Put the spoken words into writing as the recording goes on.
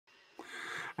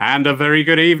And a very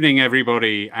good evening,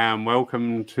 everybody, and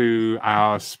welcome to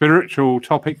our Spiritual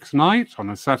Topics Night on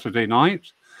a Saturday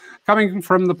night, coming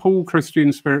from the Paul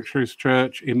Christian Spiritualist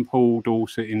Church in Poole,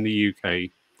 Dorset in the UK.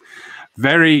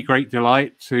 Very great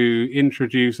delight to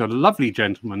introduce a lovely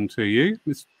gentleman to you,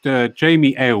 Mr.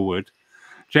 Jamie Aylward.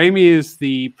 Jamie is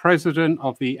the president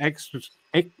of the excuse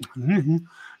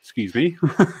me,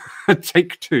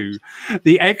 take two,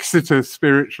 the Exeter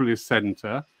Spiritualist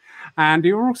Centre. And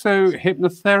you're also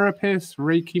hypnotherapist,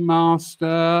 Reiki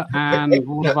master, and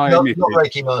what have I omitted? Not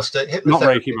Reiki master, not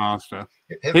Reiki master,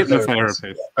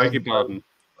 hypnotherapist. Beg your pardon.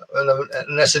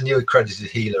 Unless a new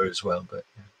accredited healer as well, but.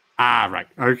 Ah, right.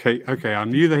 Okay. I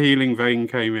knew the healing vein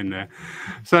came in there.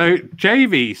 So,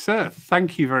 JV, sir,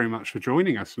 thank you very much for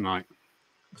joining us tonight.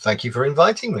 Thank you for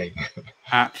inviting me.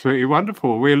 Absolutely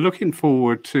wonderful. We're looking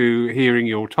forward to hearing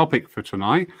your topic for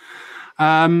tonight.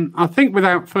 I think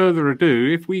without further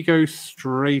ado, if we go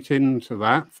straight into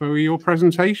that for your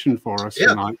presentation for us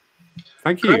tonight.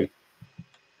 Thank you. Great.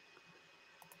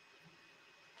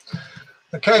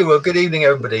 Okay, well, good evening,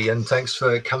 everybody, and thanks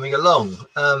for coming along.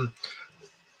 I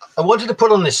wanted to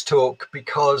put on this talk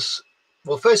because,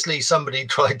 well, firstly, somebody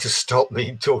tried to stop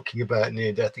me talking about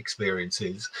near-death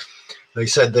experiences. They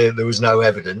said there was no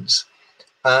evidence.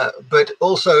 But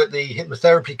also at the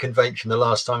hypnotherapy convention the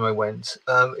last time I went,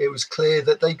 it was clear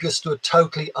that they just were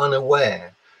totally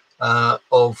unaware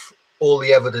of all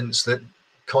the evidence that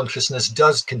consciousness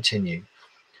does continue.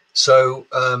 So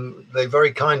they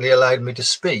very kindly allowed me to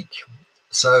speak.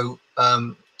 So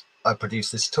I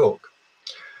produced this talk.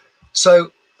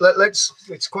 So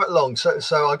it's quite long, so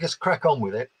I'll just crack on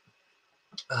with it.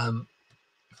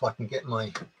 If I can get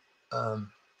my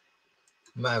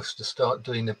mouse to start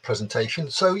doing the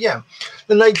presentation. So yeah,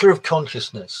 the nature of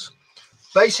consciousness.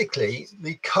 Basically,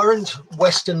 the current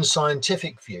Western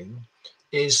scientific view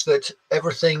is that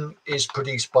everything is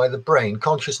produced by the brain.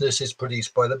 Consciousness is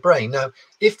produced by the brain. Now,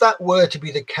 if that were to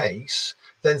be the case,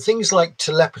 then things like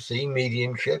telepathy,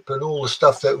 mediumship, and all the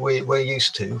stuff that we're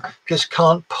used to just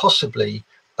can't possibly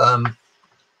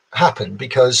happen,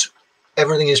 because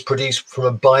everything is produced from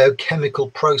a biochemical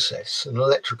process, an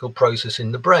electrical process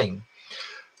in the brain.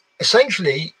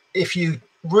 Essentially, if you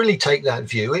really take that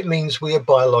view, it means we are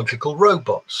biological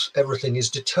robots. Everything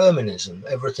is determinism.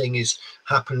 Everything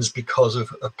happens because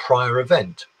of a prior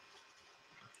event.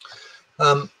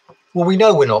 Well, we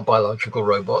know we're not biological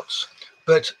robots,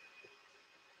 but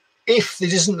if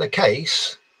this isn't the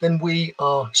case, then we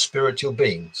are spiritual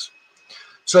beings.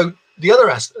 So the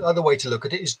other way to look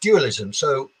at it is dualism.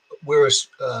 So we're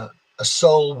a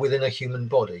soul within a human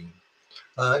body.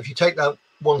 If you take that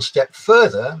one step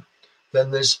further, then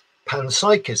there's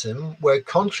panpsychism, where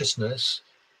consciousness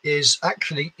is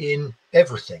actually in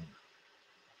everything.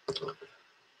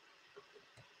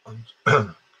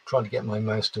 I'm trying to get my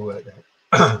mouse to work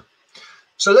there.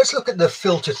 So let's look at the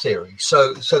filter theory.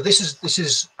 So this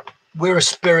is we're a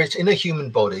spirit in a human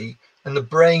body, and the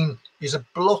brain is a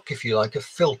block, if you like, a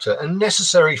filter, a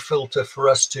necessary filter for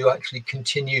us to actually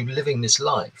continue living this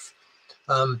life.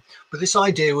 But this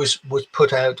idea was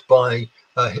put out by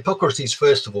Hippocrates,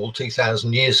 first of all,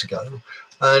 2,000 years ago,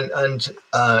 and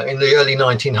in the early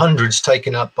 1900s,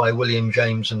 taken up by William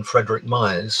James and Frederick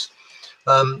Myers.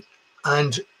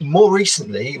 And more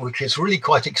recently, which is really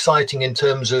quite exciting in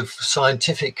terms of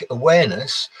scientific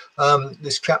awareness,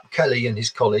 this chap Kelly and his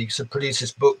colleagues have produced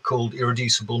this book called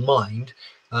Irreducible Mind,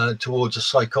 Towards a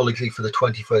Psychology for the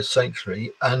 21st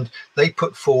Century, and they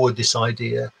put forward this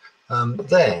idea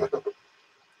there.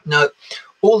 Now,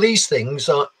 all these things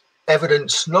are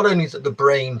evidence not only that the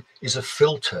brain is a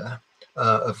filter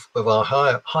of our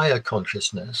higher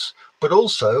consciousness, but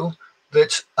also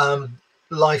that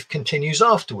life continues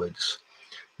afterwards.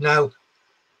 Now,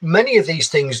 many of these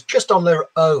things just on their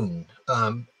own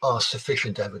are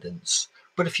sufficient evidence,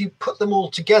 but if you put them all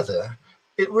together,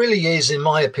 it really is, in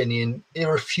my opinion,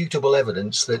 irrefutable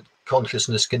evidence that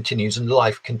consciousness continues and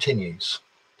life continues.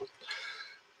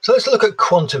 So let's look at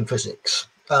quantum physics.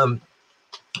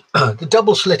 The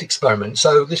double slit experiment.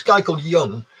 So this guy called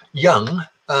Young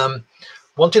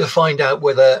wanted to find out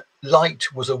whether light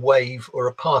was a wave or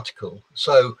a particle.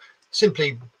 So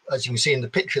simply, as you can see in the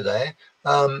picture there,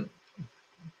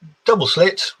 double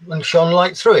slit and shone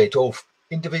light through it, or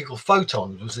individual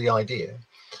photons was the idea.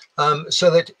 So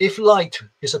that if light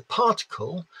is a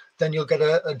particle, then you'll get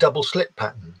a double slit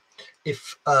pattern.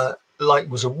 If light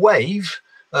was a wave,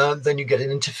 then you get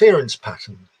an interference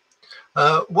pattern.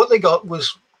 What they got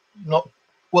was not,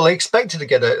 well, they expected to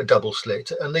get a double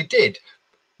slit, and they did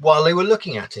while they were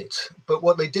looking at it. But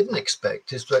what they didn't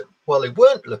expect is that while they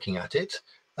weren't looking at it,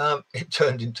 it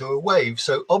turned into a wave.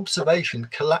 So observation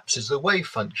collapses the wave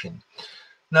function.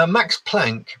 Now, Max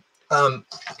Planck,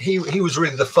 he was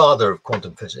really the father of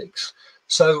quantum physics.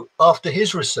 So after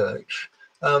his research,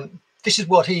 this is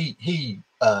what he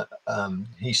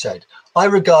said: "I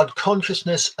regard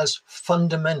consciousness as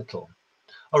fundamental.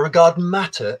 I regard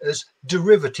matter as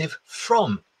derivative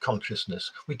from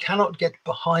consciousness. We cannot get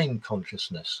behind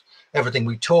consciousness. Everything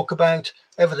we talk about,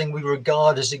 everything we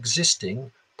regard as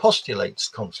existing, postulates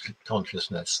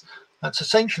consciousness." That's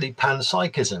essentially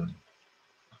panpsychism.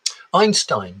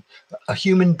 Einstein: "A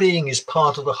human being is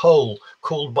part of the whole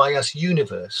called by us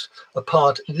universe, a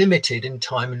part limited in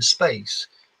time and space.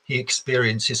 He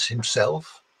experiences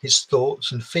himself, his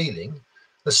thoughts and feeling,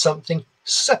 as something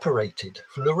separated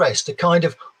from the rest, a kind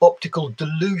of optical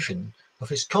delusion of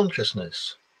his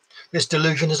consciousness. This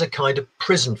delusion is a kind of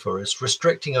prison for us,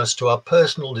 restricting us to our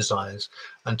personal desires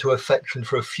and to affection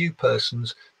for a few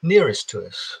persons nearest to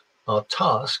us. Our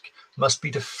task must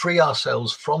be to free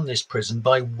ourselves from this prison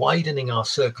by widening our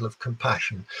circle of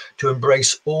compassion to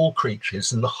embrace all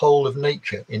creatures and the whole of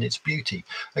nature in its beauty."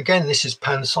 Again, this is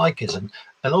panpsychism,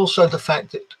 and also the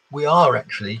fact that we are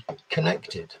actually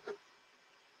connected.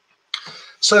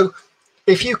 So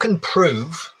if you can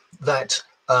prove that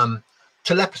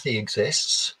telepathy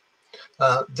exists,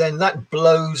 then that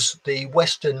blows the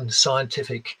Western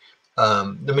scientific,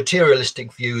 the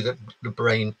materialistic view that the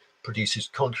brain produces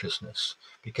consciousness.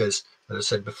 Because, as I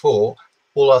said before,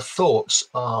 all our thoughts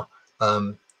are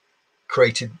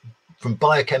created from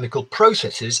biochemical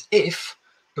processes if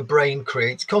the brain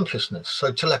creates consciousness.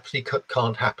 So telepathy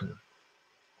can't happen.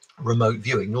 Remote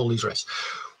viewing, all these rest.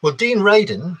 Well, Dean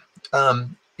Radin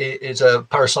is a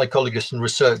parapsychologist and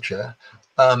researcher,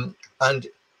 and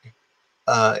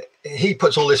he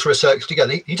puts all this research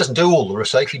together. He doesn't do all the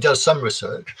research, he does some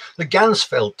research. The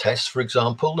Ganzfeld tests, for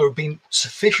example, there have been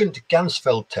sufficient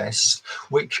Ganzfeld tests,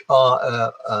 which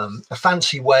are a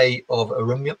fancy way of a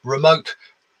remote,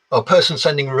 a person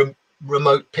sending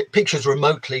remote pictures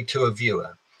remotely to a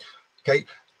viewer. Okay,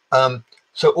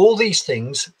 so all these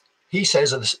things, he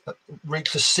says,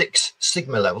 reach the 6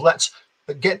 sigma level. That's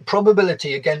get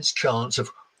probability against chance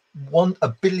of 1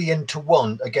 billion to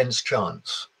 1 against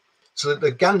chance. So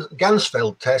the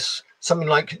Ganzfeld tests, something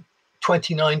like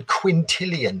 29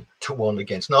 quintillion to 1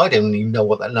 against. Now, I don't even know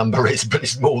what that number is, but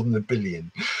it's more than 1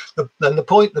 billion. Then the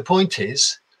point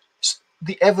is,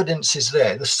 the evidence is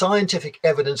there. The scientific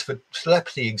evidence for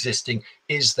telepathy existing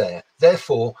is there.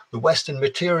 Therefore, the Western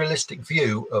materialistic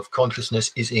view of consciousness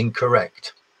is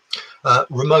incorrect.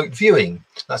 Remote viewing,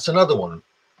 that's another one.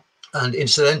 And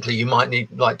incidentally, you might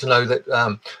like to know that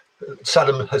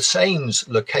Saddam Hussein's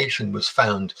location was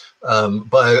found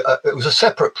by it was a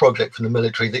separate project from the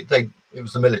military. It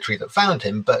was the military that found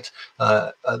him, but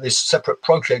this separate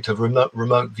project of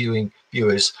remote viewing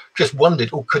viewers just wondered,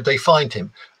 oh, could they find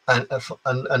him?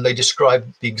 And they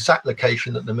described the exact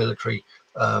location that the military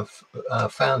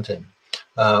found him.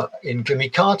 In Jimmy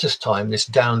Carter's time, this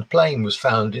downed plane was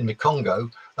found in the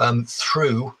Congo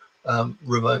through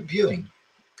remote viewing.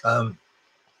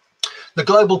 The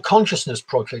Global Consciousness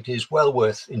Project is well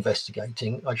worth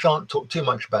investigating. I shan't talk too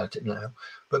much about it now,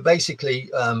 but basically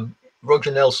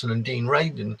Roger Nelson and Dean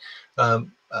Radin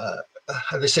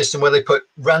had a system where they put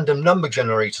random number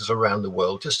generators around the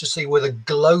world just to see whether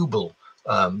global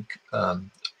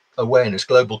awareness,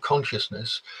 global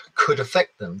consciousness could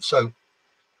affect them. So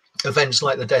events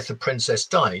like the death of Princess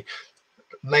Di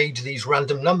made these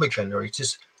random number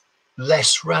generators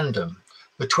less random.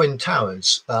 The Twin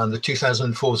Towers, the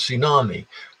 2004 tsunami,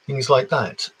 things like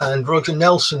that. And Roger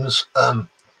Nelson's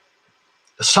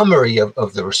summary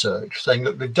of the research, saying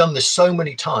that they've done this so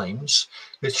many times,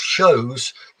 it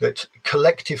shows that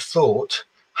collective thought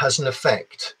has an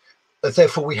effect.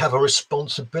 Therefore, we have a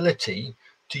responsibility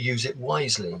to use it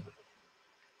wisely.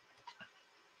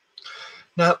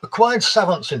 Now, acquired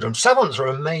savant syndrome. Savants are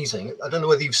amazing. I don't know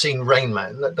whether you've seen Rain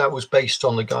Man. That was based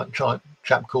on a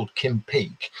chap called Kim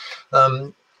Peek.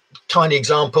 Tiny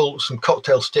example, some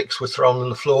cocktail sticks were thrown on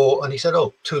the floor, and he said,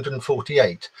 oh,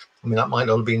 248. I mean, that might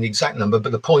not have been the exact number,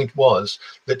 but the point was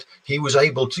that he was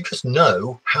able to just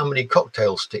know how many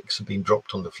cocktail sticks had been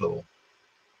dropped on the floor.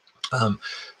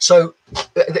 So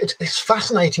it's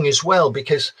fascinating as well,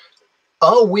 because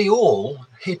are we all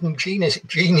hidden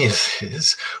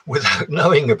geniuses without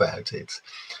knowing about it?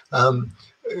 A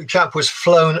chap was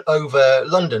flown over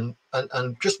London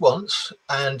and just once,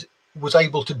 and was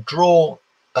able to draw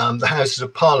the Houses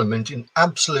of Parliament in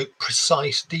absolute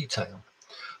precise detail.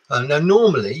 Now,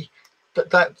 normally,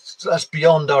 that's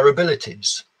beyond our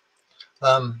abilities.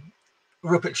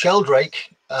 Rupert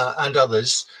Sheldrake and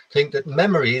others think that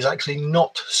memory is actually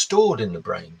not stored in the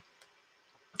brain.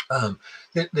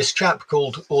 This chap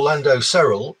called Orlando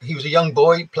Serrell, he was a young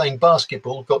boy playing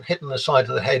basketball, got hit on the side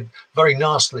of the head very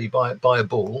nastily by a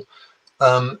ball,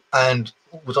 and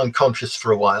was unconscious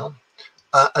for a while.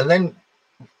 And then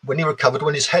when he recovered,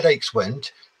 when his headaches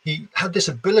went, he had this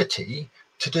ability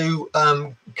to do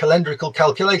calendrical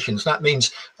calculations. That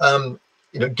means,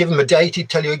 give him a date, he'd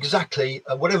tell you exactly,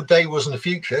 whatever day was in the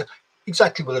future,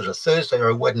 exactly whether it was a Thursday or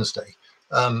a Wednesday.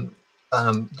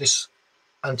 This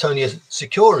Antonio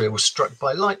Cicoria was struck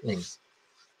by lightning,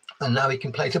 and now he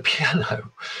can play the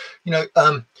piano.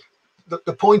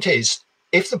 The point is,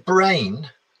 if the brain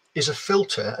is a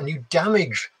filter and you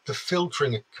damage the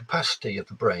filtering capacity of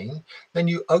the brain, then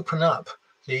you open up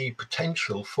the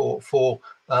potential for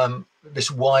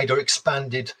this wider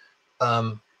expanded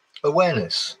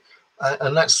awareness,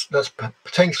 and that's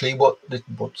potentially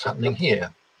what's happening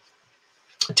here.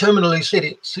 Terminal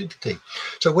lucidity.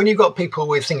 So when you've got people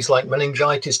with things like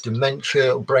meningitis,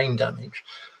 dementia, or brain damage,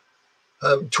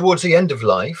 towards the end of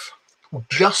life,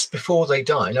 just before they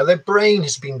die, now their brain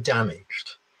has been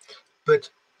damaged, but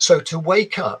so to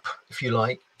wake up, if you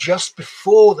like, just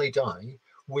before they die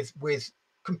with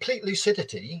complete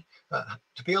lucidity,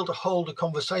 to be able to hold a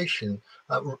conversation,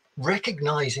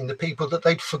 recognizing the people that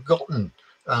they'd forgotten,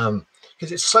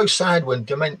 because it's so sad when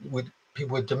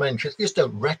people with dementia just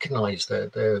don't recognize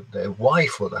their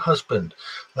wife or their husband,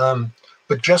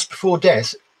 but just before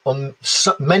death, on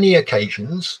many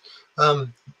occasions,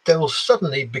 they will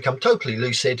suddenly become totally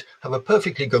lucid, have a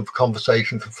perfectly good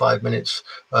conversation for 5 minutes,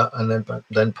 and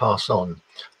then pass on.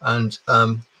 And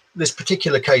this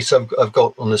particular case I've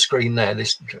got on the screen there,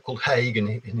 this called Haig,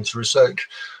 in his research,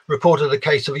 reported a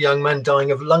case of a young man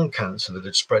dying of lung cancer that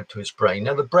had spread to his brain.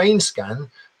 Now, the brain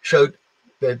scan showed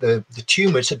the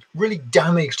tumors had really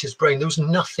damaged his brain. There was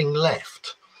nothing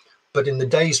left. But in the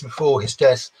days before his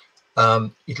death,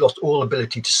 he'd lost all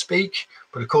ability to speak.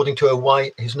 But according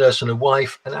to his nurse and a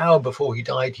wife, an hour before he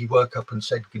died, he woke up and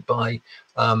said goodbye,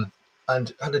 and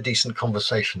had a decent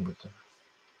conversation with them.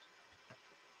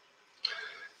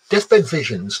 Deathbed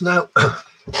visions. Now,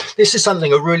 this is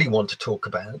something I really want to talk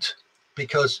about,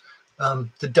 because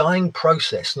the dying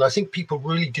process, and I think people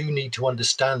really do need to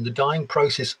understand the dying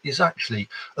process is actually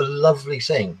a lovely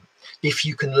thing if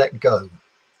you can let go.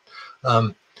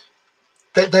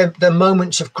 They're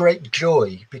moments of great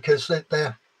joy, because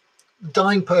the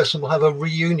dying person will have a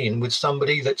reunion with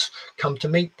somebody that's come to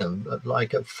meet them,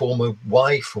 like a former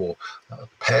wife or a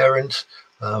parent,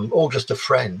 or just a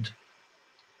friend.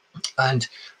 And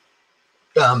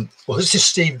well, this is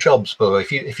Steve Jobs, by the way.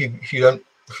 If you don't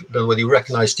know whether you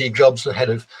recognize Steve Jobs,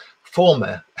 the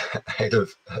former head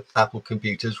of Apple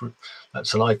computers.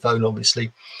 That's an iPhone,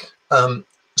 obviously.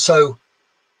 So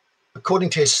according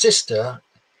to his sister,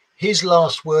 his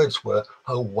last words were,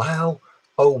 "Oh wow,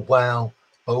 oh wow,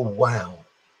 oh wow."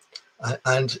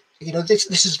 And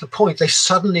this is the point. They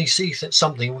suddenly see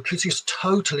something which is just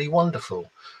totally wonderful.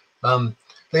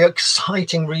 They are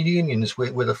exciting reunions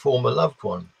with a former loved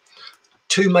one.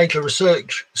 2 major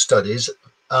research studies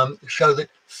show that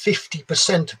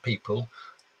 50% of people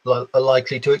are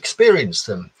likely to experience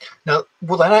them. Now,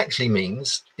 what that actually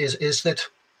means is that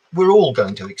we're all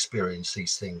going to experience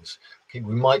these things. Okay,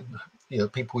 we might,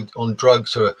 people on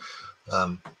drugs or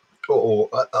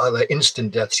other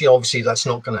instant deaths. Obviously that's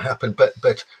not going to happen,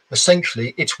 but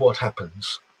essentially it's what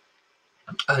happens.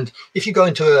 And if you go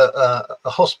into a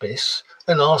hospice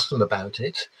and ask them about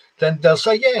it, then they'll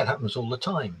say, yeah, it happens all the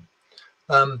time.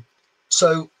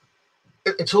 So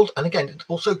it's all, and again, it's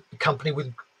also accompanied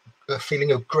with a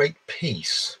feeling of great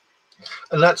peace.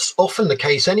 And that's often the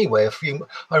case anyway.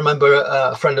 I remember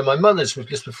a friend of my mother's,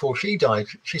 just before she died,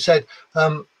 she said,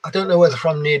 I don't know whether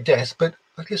I'm near death, but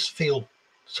I just feel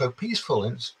so peaceful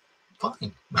and it's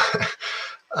fine.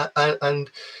 And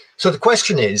so the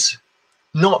question is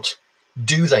not,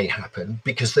 do they happen?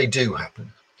 Because they do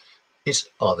happen. It's,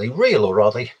 are they real or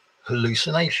are they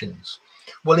hallucinations?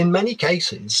 Well, in many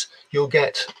cases, you'll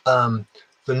get the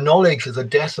knowledge of the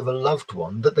death of a loved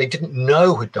one that they didn't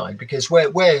know had died, because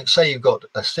where say you've got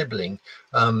a sibling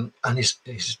and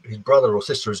his brother or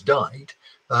sister has died,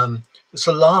 it's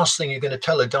the last thing you're going to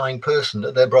tell a dying person,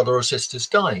 that their brother or sister's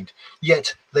died.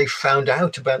 Yet they found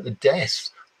out about the death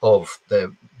of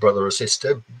their brother or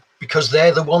sister because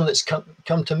they're the one that's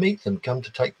come to meet them, come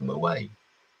to take them away.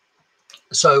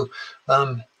 So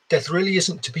death really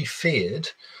isn't to be feared,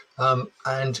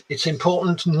 and it's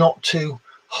important not to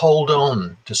hold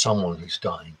on to someone who's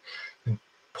dying. The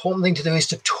important thing to do is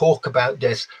to talk about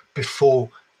death before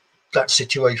that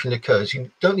situation occurs. You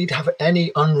don't need to have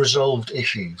any unresolved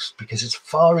issues, because it's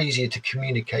far easier to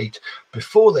communicate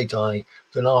before they die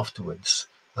than afterwards.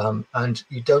 And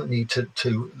you don't need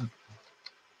to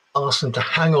ask them to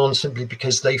hang on simply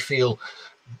because they feel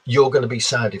you're going to be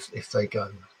sad if they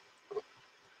go.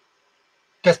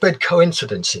 Deathbed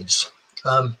coincidences.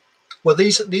 Well,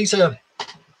 these are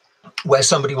where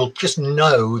somebody will just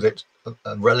know that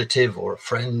a relative or a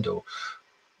friend or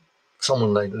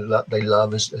someone they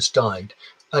love has died,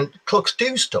 and clocks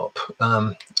do stop.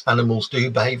 Animals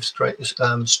do behave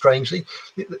strangely.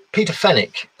 Peter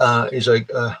Fenwick is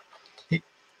a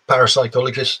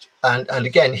parapsychologist, and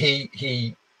again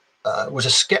he was a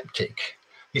skeptic.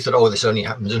 He thought, oh, this only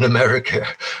happens in America,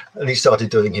 and he started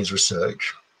doing his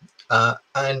research,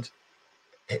 and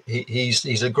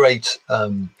he's a great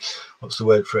what's the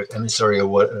word for it, emissary or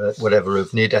whatever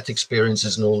of near-death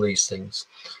experiences and all these things.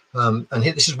 And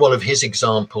this is one of his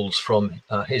examples from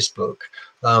his book.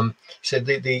 He said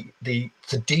the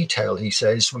detail, he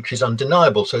says, which is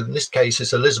undeniable. So in this case,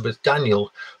 is Elizabeth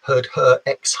Daniel heard her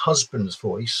ex-husband's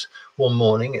voice one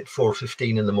morning at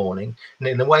 4:15 in the morning, and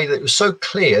in a way that was so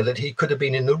clear that he could have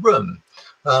been in the room.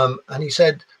 And he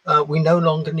said, we no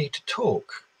longer need to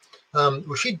talk.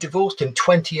 Well, she divorced him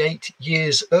 28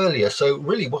 years earlier, so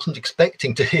really wasn't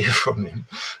expecting to hear from him.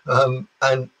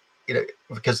 And, you know,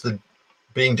 because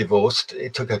being divorced,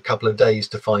 it took a couple of days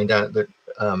to find out that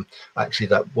actually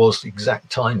that was exact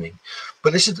timing.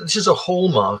 But this is a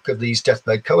hallmark of these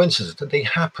deathbed coincidences, that they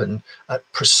happen at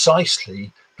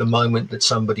precisely the moment that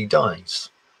somebody dies.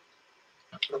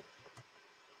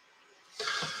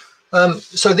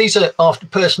 So these are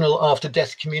personal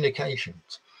after-death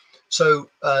communications. So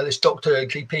this Dr.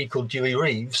 GP called Dewey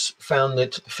Reeves found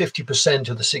that 50%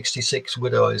 of the 66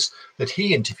 widows that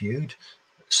he interviewed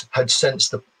had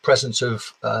sensed the presence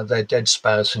of their dead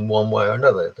spouse in one way or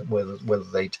another, whether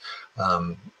they'd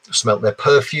smelt their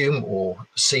perfume or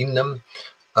seen them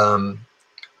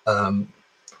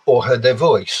or heard their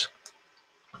voice.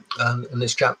 And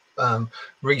this chap,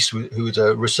 Rees, who was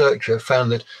a researcher,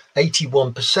 found that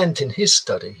 81% in his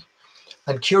study.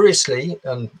 And curiously,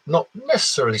 and not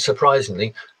necessarily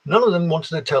surprisingly, none of them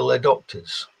wanted to tell their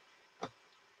doctors.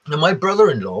 Now, my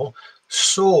brother-in-law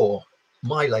saw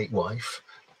my late wife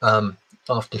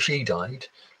after she died.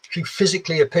 She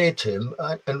physically appeared to him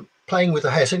and playing with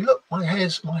her hair, saying, "Look, my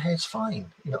hair's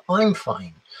fine. You know, I'm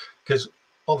fine." Because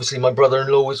obviously, my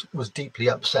brother-in-law was deeply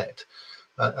upset,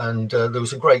 and there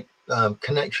was a great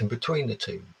connection between the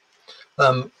two.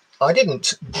 I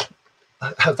didn't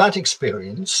have that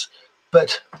experience.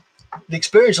 But the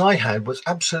experience I had was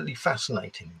absolutely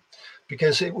fascinating,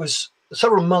 because it was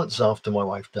several months after my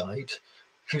wife died.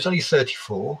 She was only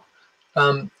 34.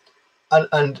 And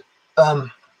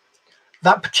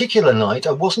that particular night,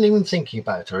 I wasn't even thinking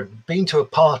about her. I'd been to a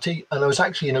party and I was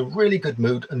actually in a really good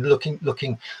mood and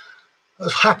looking, I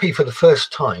was happy for the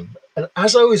first time. And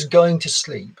as I was going to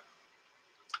sleep,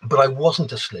 but I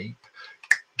wasn't asleep,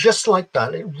 just like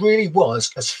that, it really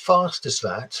was as fast as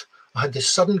that. I had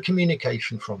this sudden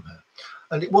communication from her,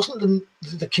 and it wasn't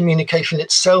the communication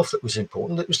itself that was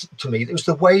important. It was, to me, it was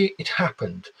the way it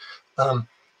happened.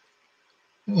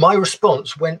 My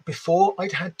response went before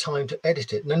I'd had time to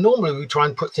edit it. Now, normally we try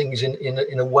and put things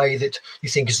in a way that you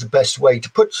think is the best way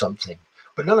to put something,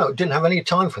 but no, it didn't have any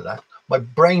time for that. My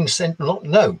brain sent,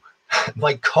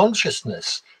 my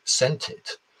consciousness sent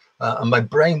it, and my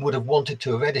brain would have wanted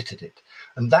to have edited it.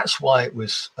 And that's why it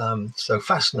was so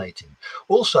fascinating.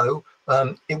 Also,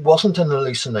 it wasn't an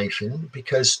hallucination,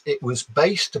 because it was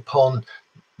based upon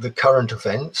the current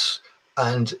events,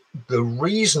 and the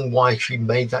reason why she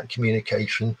made that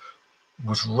communication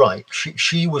was right.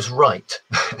 She was right.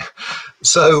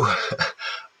 So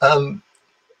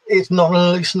it's not an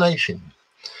hallucination.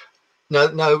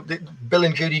 Now, Bill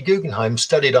and Judy Guggenheim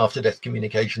studied after-death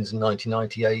communications in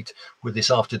 1998 with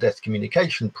this after-death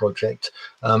communication project.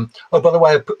 Oh, by the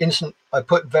way, I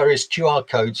put various QR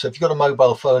codes. So if you've got a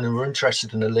mobile phone and we're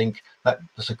interested in a link,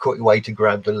 that's a quick way to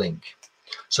grab the link.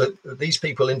 So these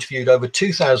people interviewed over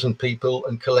 2,000 people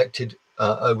and collected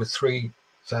over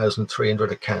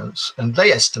 3,300 accounts. And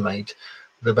they estimate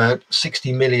that about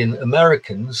 60 million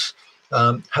Americans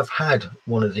have had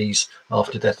one of these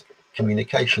after-death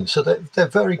communication, so they're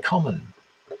very common.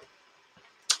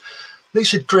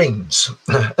 Lucid dreams,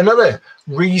 another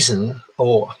reason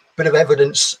or bit of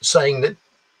evidence saying that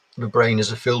the brain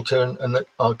is a filter and that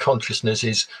our consciousness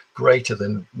is greater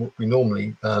than what we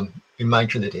normally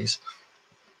imagine it is.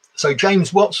 So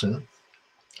James Watson,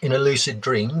 in a lucid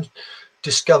dream,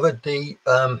 discovered the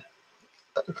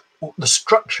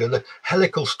structure, the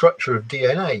helical structure of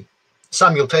DNA.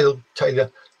 Samuel Taylor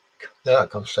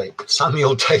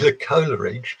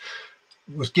Coleridge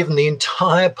was given the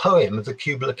entire poem of the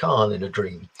Kubla Khan in a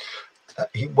dream.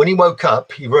 when he woke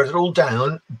up, he wrote it all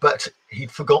down, but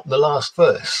he'd forgotten the last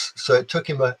verse. So it took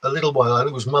him a little while, I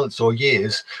think it was months or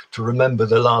years, to remember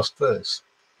the last verse.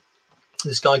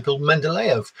 This guy called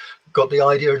Mendeleev got the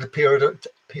idea of the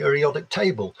periodic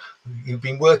table. He'd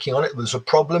been working on it. There was a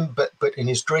problem, but in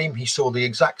his dream, he saw the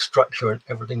exact structure and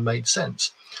everything made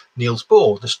sense. Niels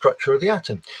Bohr, the structure of the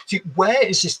atom. See, where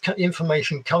is this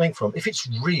information coming from? If it's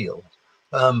real,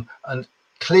 and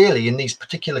clearly in these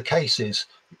particular cases,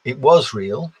 it was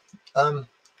real.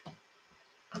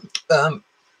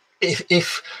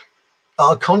 If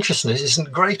our consciousness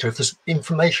isn't greater, if there's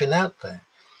information out there.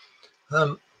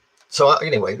 So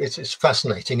anyway, it's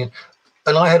fascinating.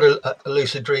 And I had a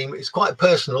lucid dream. It's quite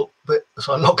personal, but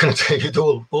so I'm not going to tell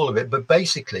you all of it. But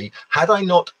basically, had I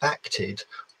not acted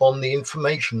on the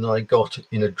information that I got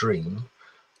in a dream,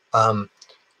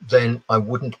 then I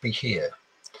wouldn't be here.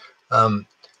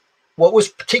 What was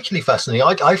particularly fascinating,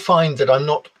 I find that I'm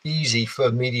not easy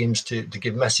for mediums to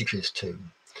give messages to.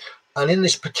 And in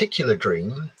this particular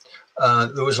dream,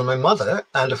 there was my mother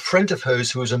and a friend of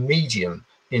hers who was a medium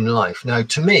in life. Now,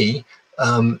 to me,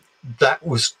 that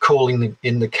was calling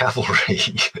in the cavalry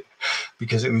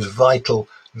because it was vital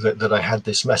that I had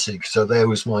this message. So there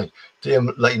was my dear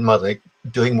late mother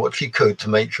doing what she could to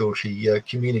make sure she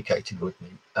communicated with me.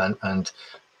 And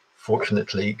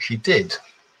fortunately, she did.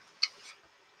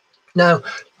 Now,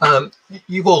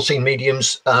 you've all seen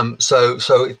mediums, so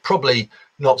it's probably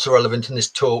not so relevant in this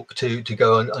talk to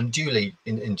go unduly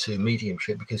into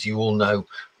mediumship because you all know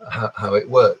how it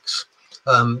works.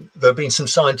 There have been some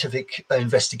scientific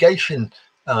investigation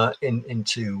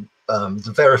into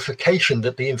the verification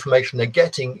that the information they're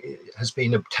getting has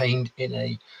been obtained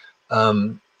in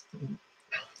an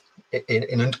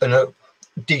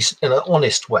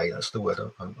honest way. That's the word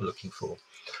I'm looking for.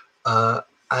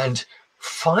 And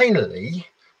finally,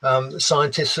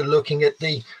 scientists are looking at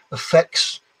the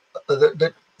effects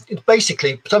that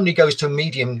basically somebody goes to a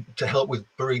medium to help with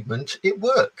bereavement, it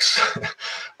works.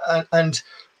 and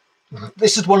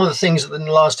this is one of the things in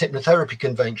the last hypnotherapy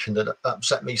convention that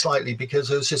upset me slightly, because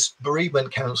there was this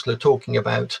bereavement counselor talking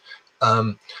about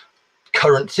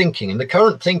current thinking, and the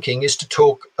current thinking is to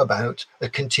talk about a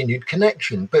continued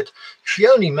connection, but she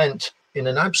only meant in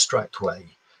an abstract way.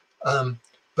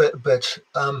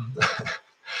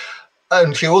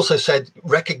 And she also said,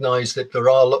 recognize that there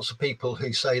are lots of people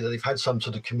who say that they've had some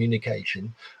sort of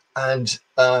communication and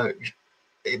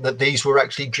that these were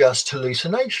actually just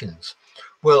hallucinations.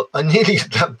 Well, I nearly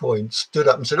at that point stood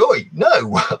up and said, "Oi,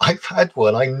 no, I've had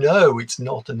one. I know it's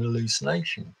not an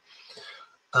hallucination."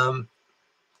 And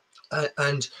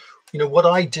you know what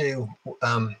I do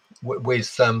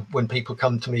with when people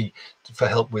come to me for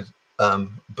help with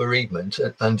bereavement,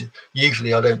 and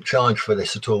usually I don't charge for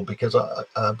this at all, because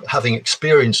having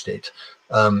experienced it,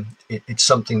 it's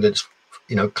something that's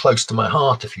close to my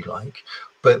heart, if you like.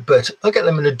 But I get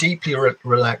them in a deeply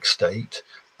relaxed state,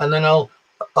 and then I'll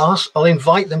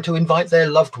invite them to invite their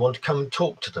loved one to come and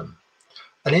talk to them.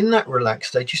 And in that relaxed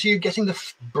state, you see, you're getting the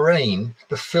brain,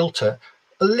 the filter,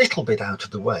 a little bit out of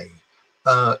the way,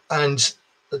 and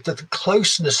the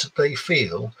closeness that they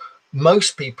feel.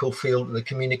 Most people feel that the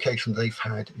communication they've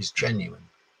had is genuine.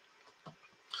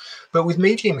 But with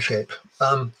mediumship,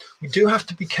 we do have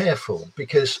to be careful,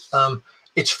 because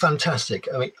it's fantastic.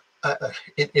 I mean,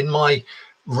 in my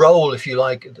role, if you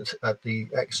like, at the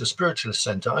Exeter Spiritualist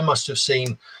Centre, I must have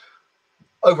seen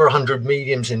over 100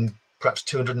 mediums in perhaps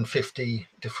 250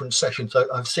 different sessions.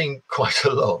 I've seen quite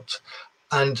a lot.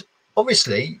 And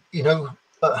obviously, they're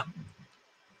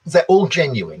all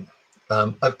genuine.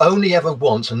 I've only ever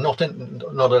once, and not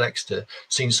at Exeter,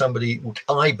 seen somebody which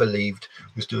I believed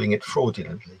was doing it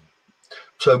fraudulently.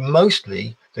 So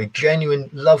mostly they're genuine,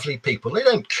 lovely people. They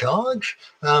don't charge.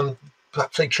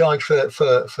 Perhaps they charge for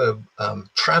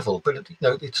travel, but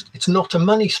it's not a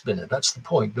money spinner. That's the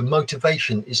point. The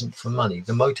motivation isn't for money.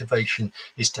 The motivation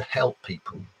is to help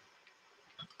people.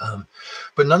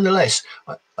 But nonetheless,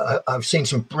 I've seen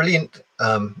some brilliant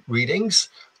readings,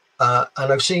 and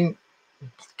I've seen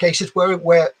cases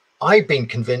where I've been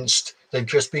convinced they've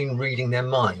just been reading their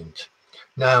mind.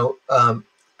 Now,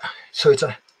 so it's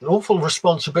an awful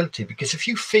responsibility, because if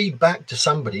you feed back to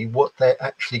somebody what they're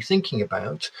actually thinking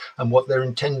about and what they're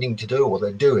intending to do or what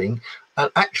they're doing,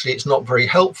 and actually it's not very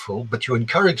helpful, but you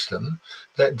encourage them,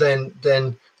 then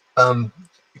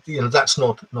that's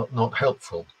not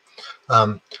helpful.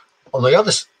 On the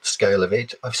other scale of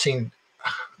it, I've seen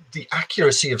the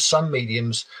accuracy of some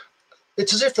mediums.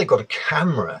 It's as if they've got a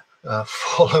camera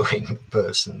following the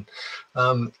person.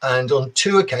 And on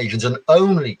 2 occasions, and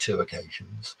only 2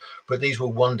 occasions, but these were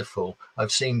wonderful,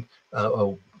 I've seen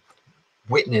or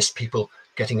witnessed people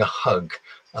getting a hug.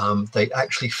 They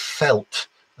actually felt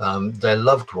their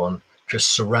loved one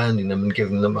just surrounding them and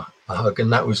giving them a hug,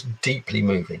 and that was deeply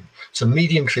moving. So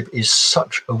mediumship is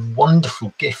such a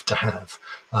wonderful gift to have,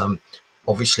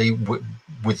 obviously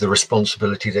with the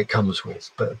responsibility that comes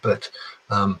with, but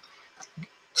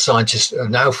scientists are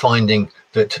now finding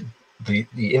that the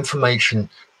information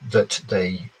that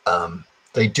they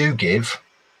do give,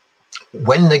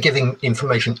 when they're giving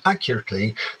information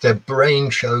accurately, their brain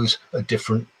shows a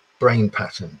different brain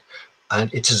pattern,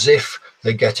 and it's as if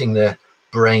they're getting their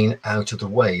brain out of the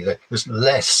way. There's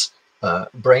less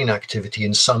brain activity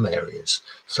in some areas,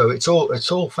 so it's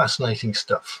all fascinating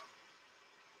stuff.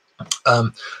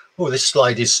 This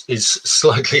slide is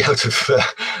slightly out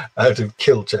of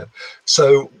kilter.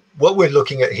 So what we're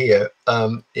looking at here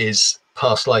is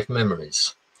past life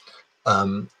memories.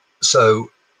 So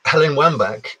Helen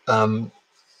Wambach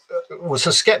was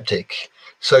a skeptic,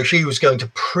 so she was going to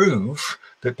prove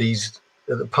that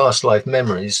the past life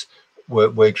memories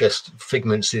were just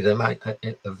figments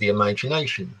of the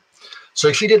imagination.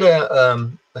 So she did a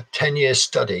 10-year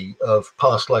study of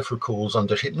past life recalls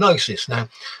under hypnosis. Now,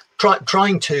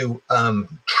 trying to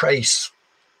trace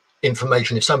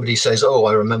information. If somebody says, "Oh,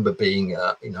 I remember being,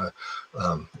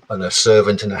 a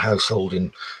servant in a household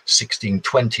in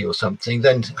 1620 or something,"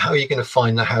 then how are you going to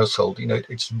find the household?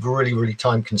 It's really, really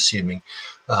time-consuming.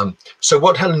 So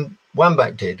what Helen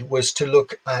Wambach did was to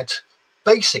look at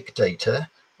basic data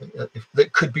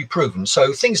that could be proven.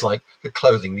 So things like the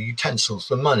clothing, the utensils,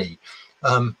 the money,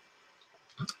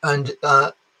 and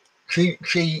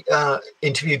she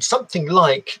interviewed something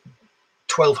like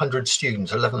 1,200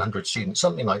 students, 1,100 students,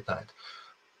 something like that.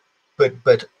 But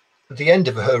at the end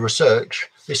of her research,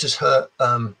 this is her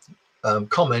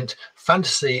comment: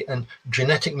 fantasy and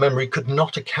genetic memory could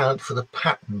not account for the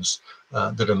patterns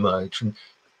that emerge. And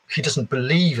she doesn't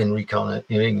believe in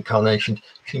reincarnation;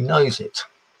 she knows it.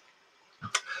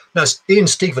 Now, Ian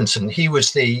Stevenson, he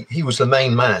was the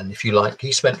main man, if you like.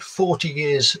 He spent 40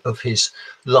 years of his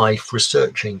life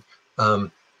researching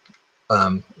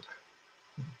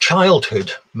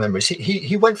childhood memories.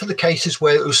 He went for the cases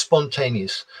where it was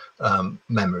spontaneous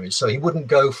memories. So he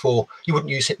wouldn't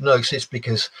use hypnosis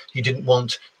because he didn't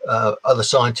want other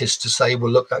scientists to say,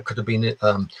 well, look, that could have been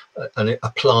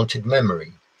a planted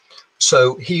memory.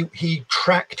 So he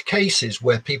tracked cases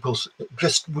where people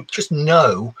would just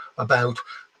know about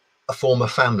a former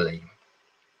family,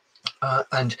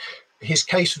 and his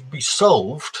case would be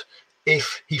solved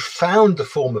if he found the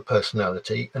former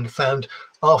personality and found,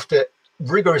 after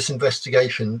rigorous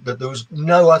investigation, that there was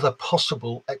no other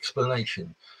possible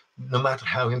explanation, no matter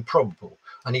how improbable,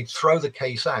 and he'd throw the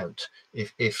case out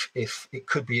if it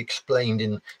could be explained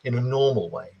in a normal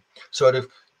way. So out of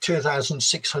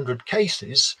 2,600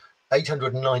 cases,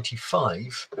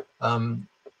 895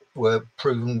 were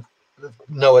proven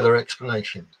no other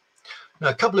explanation. Now,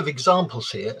 a couple of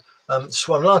examples here.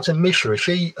 Swarnlata Mishra,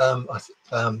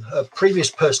 her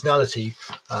previous personality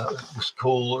was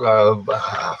called, I've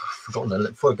forgotten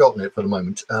it for the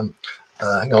moment.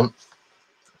 Hang on.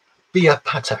 Bia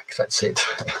Patak, that's it.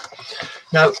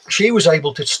 Now, she was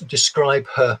able to describe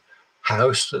her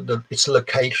house, its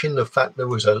location, the fact there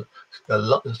was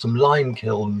some lime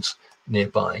kilns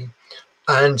nearby.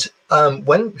 And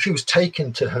when she was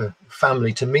taken to her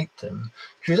family to meet them,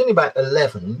 she was only about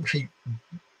 11. She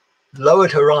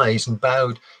lowered her eyes and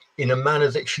bowed in a manner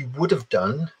that she would have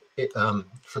done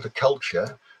for the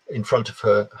culture in front of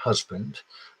her husband.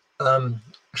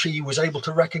 She was able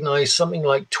to recognize something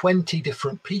like 20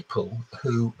 different people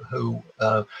who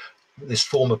this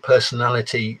former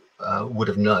personality would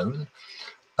have known.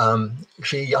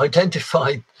 She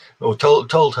identified or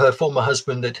told her former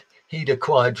husband that he'd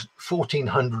acquired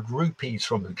 1,400 rupees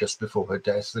from her just before her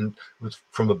death, and was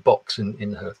from a box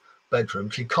in her bedroom.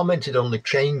 She commented on the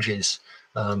changes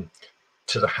to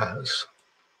the house.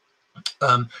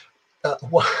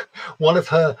 One of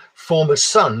her former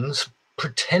sons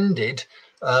pretended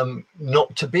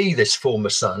not to be this former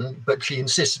son, but she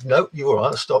insisted, "No, you're all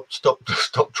right.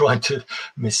 Stop trying to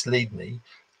mislead me."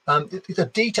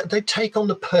 They take on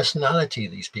the personality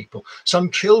of these people. Some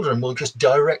children will just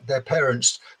direct their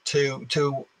parents to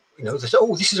they say,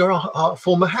 "Oh, this is our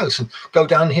former house," and go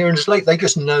down here in this lake. They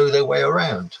just know their way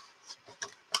around.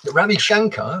 Ravi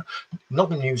Shankar,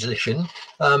 not a musician,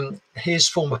 his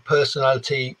former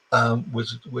personality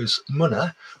was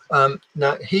Munna.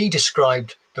 Now, he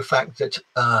described the fact that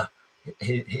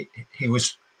he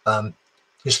was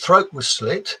his throat was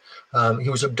slit. He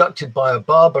was abducted by a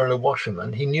barber and a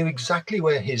washerman. He knew exactly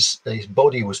where his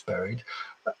body was buried.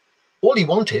 All he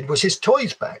wanted was his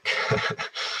toys back.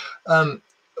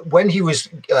 When he was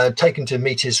taken to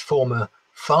meet his former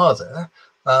father,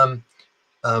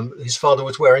 his father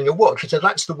was wearing a watch. He said,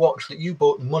 "That's the watch that you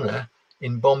bought Munna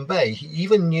in Bombay." He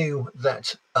even knew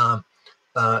that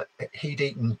he'd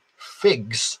eaten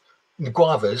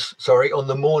guavas, sorry, on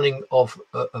the morning of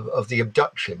the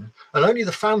abduction, and only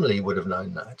the family would have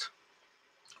known that.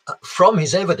 From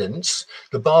his evidence,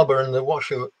 the barber and the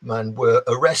washerman were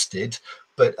arrested,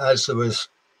 but as there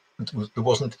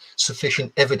wasn't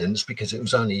sufficient evidence, because it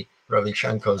was only Ravi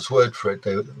Shankar's word for it,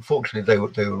 unfortunately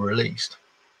they were released.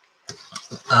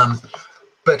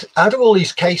 But out of all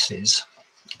these cases,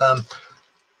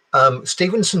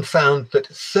 Stevenson found that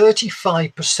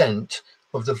 35%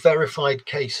 of the verified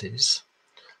cases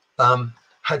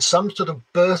had some sort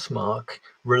of birthmark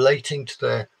relating to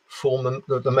their form,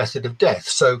 the method of death.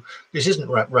 So this isn't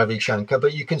Ravi Shankar,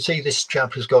 but you can see this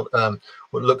chap has got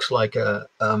what looks like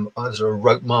either a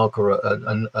rope mark or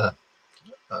a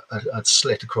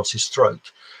slit across his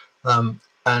throat. And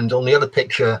on the other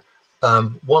picture,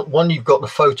 one you've got the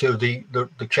photo of the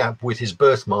chap with his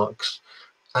birthmarks,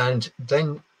 and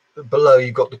then below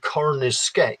you've got the coroner's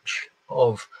sketch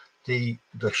of the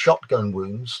shotgun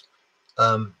wounds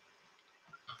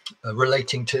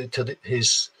relating to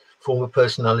his former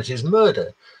personality's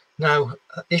murder. Now,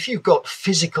 if you've got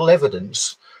physical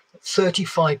evidence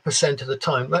 35% of the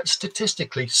time, that's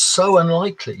statistically so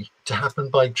unlikely to happen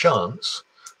by chance.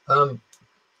 You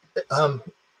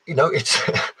know, it's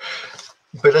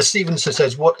but as Stevenson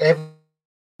says, what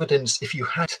evidence, if you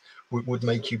had, would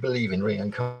make you believe in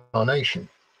reincarnation?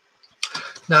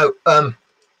 Now,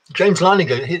 James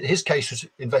Leininger, his case was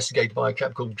investigated by a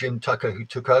chap called Jim Tucker, who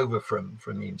took over from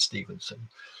Ian Stevenson.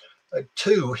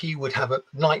 He would have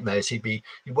nightmares. He'd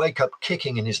wake up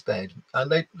kicking in his bed,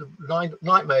 and the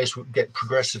nightmares would get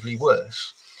progressively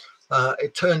worse.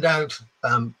 It turned out,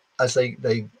 as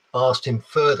they asked him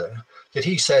further, that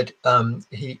he said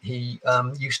he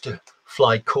used to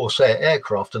fly Corsair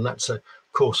aircraft, and that's a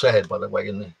Corsair, by the way,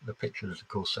 in the picture is a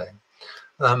Corsair.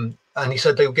 And he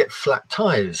said they would get flat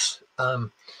tires,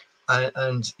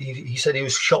 and he said he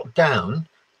was shot down.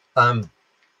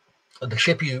 The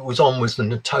ship he was on was the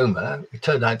Natoma. It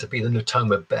turned out to be the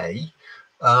Natoma Bay.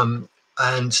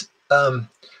 And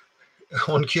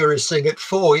one curious thing, at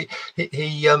 4,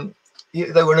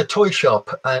 they were in a toy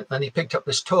shop, and he picked up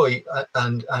this toy,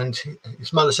 and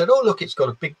his mother said, "Oh, look, it's got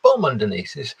a big bomb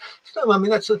underneath." He said, "No, I mean,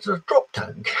 that's a drop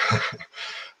tank."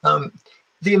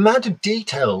 The amount of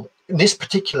detail in this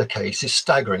particular case is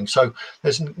staggering. So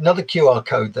there's another QR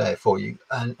code there for you,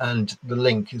 and the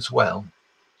link as well.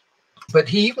 But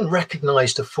he even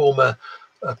recognized a former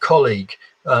colleague,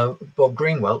 Bob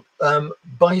Greenwell,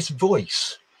 by his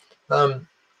voice. And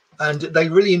they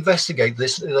really investigated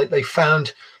this. They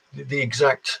found the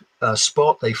exact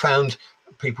spot. They found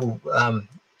people,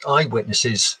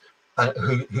 eyewitnesses,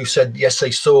 who said, yes,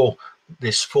 they saw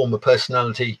this former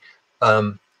personality.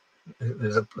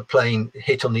 The plane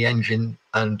hit on the engine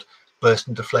and burst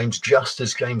into flames, just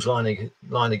as James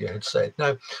Leininger had said.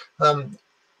 Now,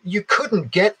 you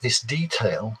couldn't get this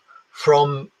detail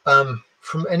from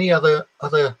any other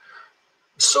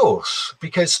source,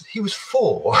 because he was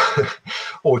 4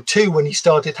 or 2 when he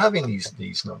started having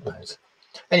these nightmares.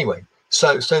 Anyway,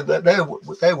 so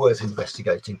they're worth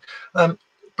investigating.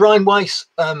 Brian Weiss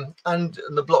and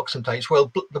the Bloxham tapes.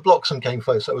 Well, the Bloxham came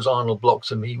first. That was Arnold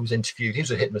Bloxham. He was interviewed. He was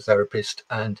a hypnotherapist,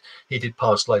 and he did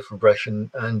past life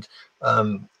regression. And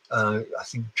I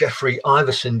think Jeffrey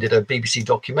Iverson did a BBC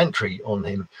documentary on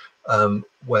him,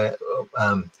 where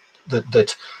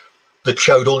that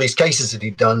showed all these cases that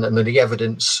he'd done, and the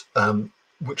evidence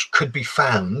which could be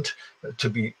found to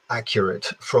be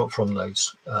accurate from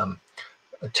those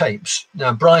tapes.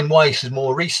 Now, Brian Weiss is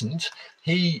more recent.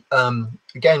 He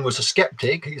again was a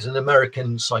skeptic. He's an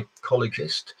American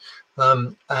psychologist,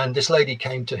 and this lady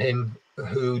came to him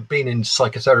who'd been in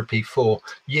psychotherapy for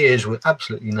years with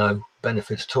absolutely no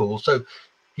benefit at all. So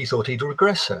he thought he'd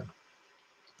regress her,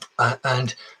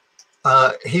 and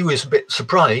he was a bit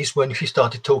surprised when she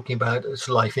started talking about his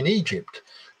life in Egypt.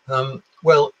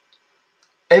 Well,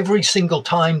 every single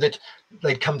time that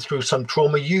they'd come through some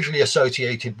trauma, usually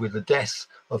associated with the death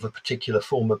of a particular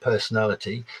former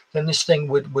personality, then this thing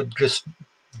would just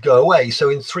go away. So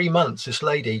in 3 months, this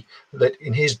lady that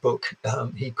in his book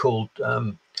he called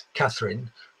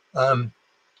Catherine,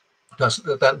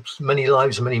 that's Many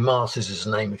Lives, Many Martyrs is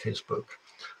the name of his book.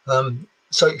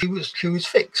 So she was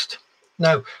fixed.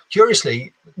 Now,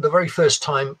 curiously, the very first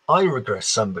time I regressed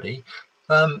somebody,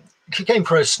 she came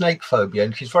for a snake phobia,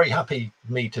 and she's very happy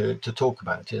for me to talk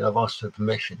about it. I've asked her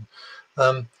permission.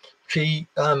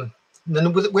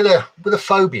 Then with a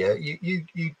phobia, you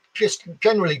just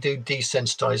generally do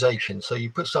desensitization. So you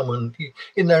put someone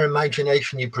in their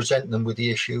imagination, you present them with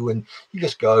the issue, and you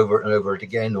just go over it and over it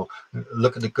again, or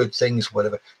look at the good things,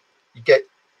 whatever.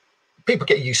 People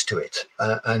get used to it,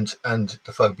 and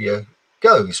the phobia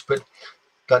goes. But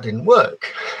that didn't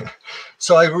work.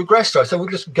 So I regressed. I said, we'll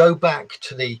just go back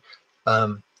to the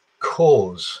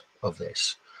cause of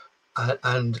this.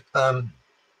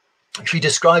 She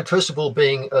described, first of all,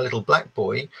 being a little black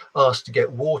boy asked to get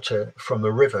water from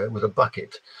a river with a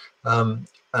bucket. And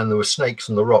there were snakes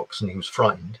on the rocks, and he was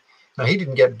frightened. Now, he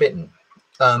didn't get bitten.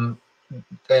 And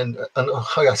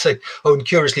I said, oh, and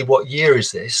curiously, what year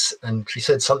is this? And she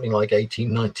said something like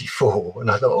 1894. And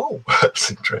I thought, oh,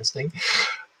 that's interesting.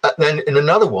 Then in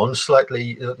another one,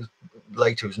 slightly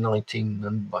later, it was 19,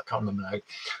 and I can't remember now,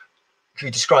 she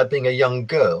described being a young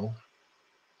girl,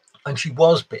 and she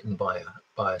was bitten by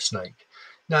a snake.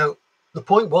 Now, the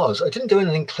point was, I didn't do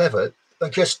anything clever. I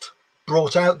just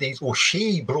brought out these, or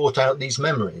she brought out these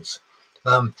memories.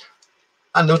 And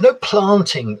there was no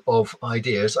planting of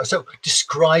ideas. I said,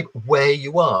 describe where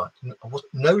you are.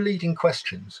 No leading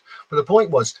questions. But the point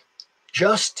was,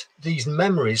 just these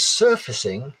memories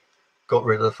surfacing got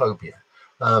rid of the phobia.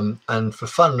 And for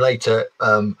fun later,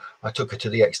 I took her to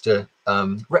the Exeter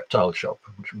reptile shop,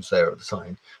 which was there at the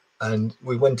time. And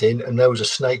we went in, and there was a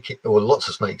snake, or lots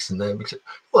of snakes in there. We said,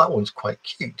 well, that one's quite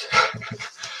cute.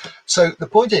 So the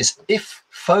point is, if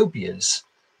phobias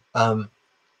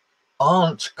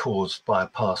aren't caused by a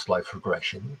past life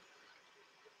regression,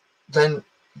 then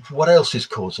what else is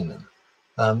causing them?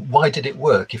 Why did it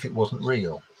work if it wasn't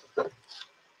real?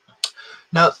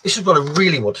 Now, this is what I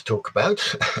really want to talk about,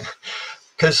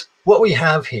 because what we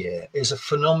have here is a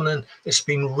phenomenon that's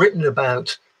been written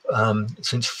about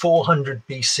since 400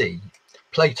 BC.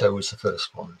 Plato was the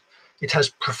first one. It has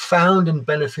profound and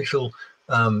beneficial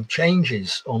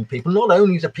changes on people, not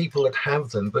only the people that have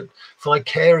them, but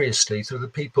vicariously through the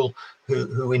people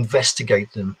who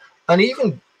investigate them, and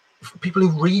even people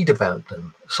who read about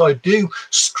them. So I do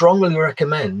strongly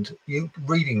recommend you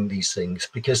reading these things,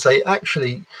 because they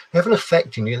actually have an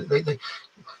effect in you.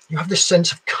 You have this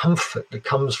sense of comfort that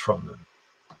comes from them.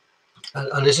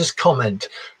 And there's this comment,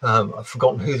 I've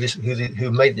forgotten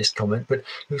who made this comment, but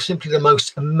it was simply the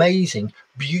most amazing,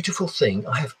 beautiful thing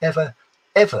I have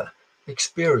ever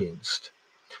experienced.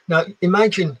 Now,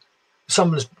 imagine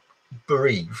someone's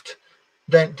bereaved,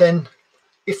 then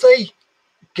if they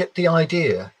get the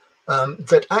idea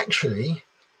that actually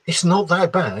it's not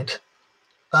that bad,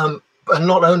 and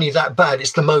not only that bad,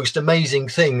 it's the most amazing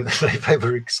thing that they've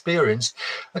ever experienced.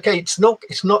 Okay, it's not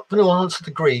going to answer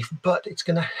the grief, but it's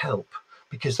going to help,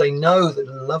 because they know that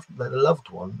the loved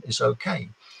one is okay.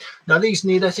 Now, these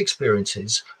near-death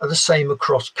experiences are the same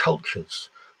across cultures.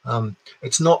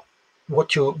 It's not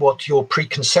what your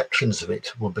preconceptions of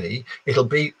it will be. It'll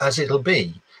be as it'll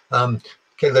be. Okay,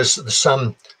 there's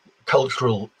some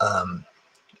cultural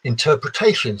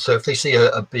interpretation. So if they see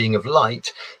a being of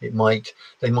light, they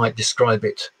might describe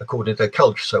it according to their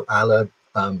culture. So Allah,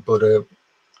 Buddha,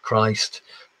 Christ,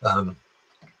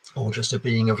 or just a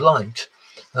being of light.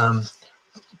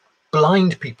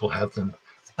 Blind people have them,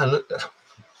 and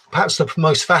perhaps the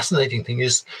most fascinating thing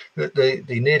is that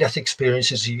the near-death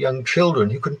experiences of young children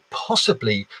who couldn't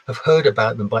possibly have heard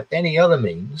about them by any other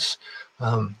means,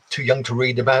 too young to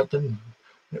read about them,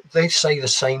 they say the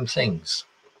same things.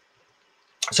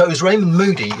 So it was Raymond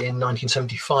Moody in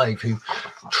 1975 who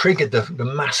triggered the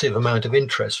massive amount of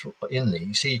interest in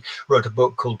these. He wrote a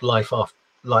book called Life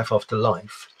After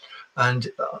Life,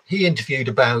 and he interviewed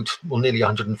about, well, nearly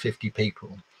 150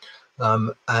 people,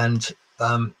 and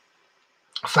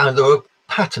found there were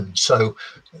patterns. So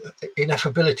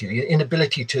ineffability, the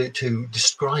inability to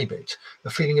describe it,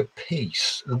 a feeling of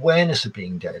peace, awareness of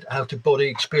being dead, out-of-body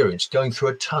experience, going through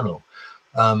a tunnel,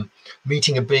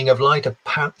 meeting a being of light, a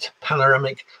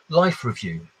panoramic life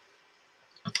review,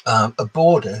 a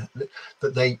border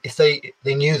that if they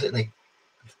knew that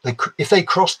if they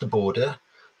crossed the border,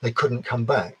 they couldn't come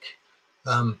back,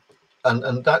 and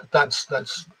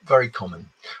that's very common.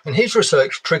 And his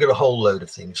research triggered a whole load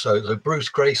of things. So Bruce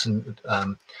Grayson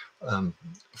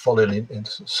followed in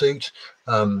suit,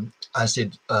 as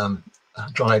did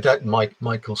John O'Dowd and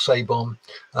Michael Sabon,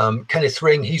 Kenneth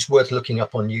Ring. He's worth looking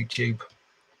up on YouTube.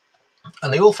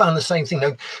 And they all found the same thing.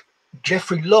 Now,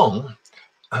 Jeffrey Long,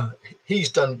 he's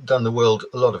done the world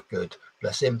a lot of good,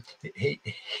 bless him.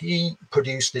 He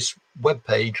produced this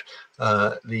webpage,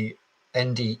 the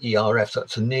NDERF,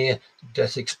 that's a Near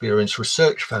Death Experience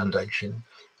Research Foundation,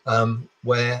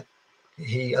 where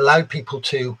he allowed people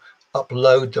to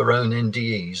upload their own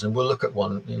NDEs, and we'll look at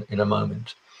one in a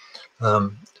moment.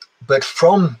 But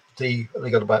from they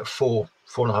got about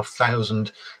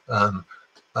 4,500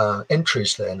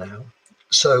 entries there now.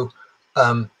 So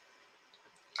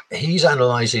he's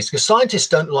analysed these, because scientists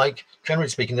don't like, generally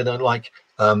speaking, they don't like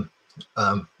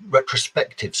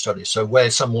retrospective studies. So where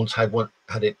someone's had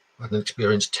an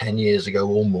experience 10 years ago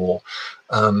or more,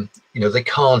 they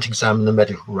can't examine the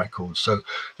medical records. So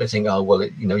they think, oh, well,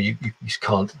 you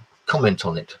can't comment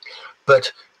on it.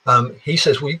 But he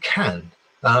says, well, you can,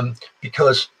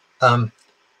 because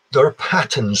there are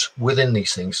patterns within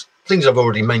these things I've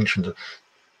already mentioned,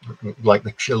 like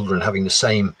the children having the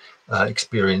same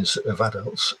experience of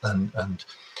adults, and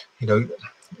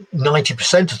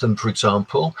 90% of them, for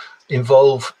example,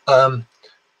 involve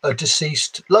a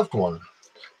deceased loved one.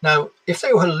 Now, if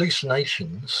they were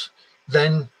hallucinations,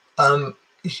 then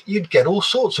you'd get all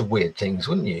sorts of weird things,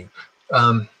 wouldn't you?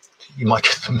 You might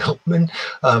get the milkman.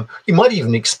 You might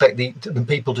even expect the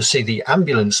people to see the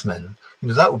ambulance men.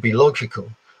 That would be logical.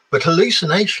 But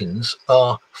hallucinations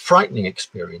are frightening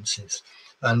experiences,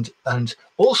 and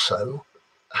also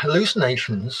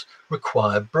hallucinations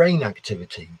require brain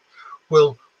activity.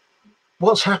 Well,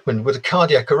 what's happened with a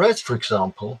cardiac arrest, for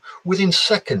example, within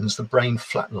seconds the brain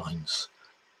flatlines.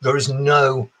 There is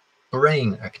no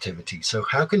brain activity. So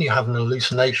how can you have an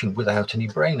hallucination without any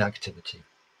brain activity?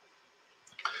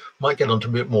 Might get onto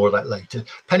a bit more of that later.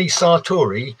 Penny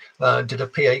Sartori did a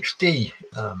PhD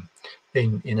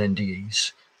in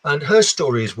NDEs, and her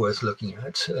story is worth looking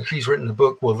at. She's written a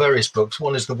book, well, various books.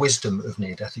 One is The Wisdom of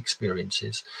Near-Death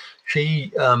Experiences.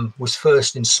 She was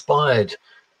first inspired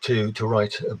to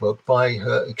write a book by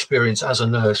her experience as a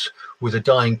nurse with a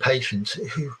dying patient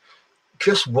who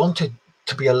just wanted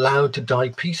to be allowed to die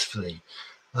peacefully.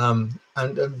 And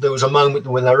there was a moment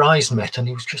when their eyes met and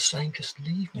he was just saying, just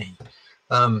leave me.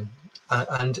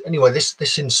 And anyway,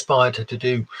 this inspired her to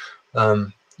do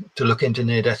to look into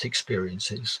near-death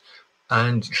experiences,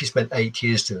 and she spent 8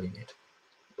 years doing it.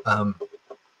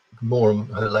 More on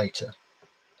her later.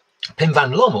 Pim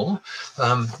van Lommel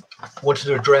wanted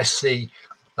to address the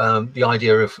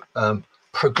idea of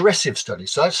progressive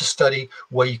studies. So that's a study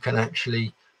where you can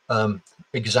actually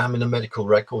examine the medical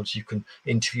records. You can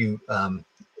interview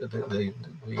the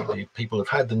people who've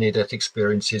had the near-death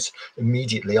experiences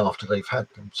immediately after they've had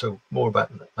them. So more about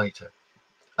that later.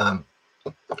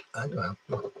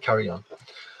 Carry on.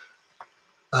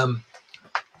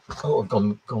 I've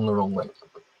gone the wrong way.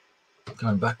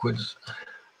 Going backwards.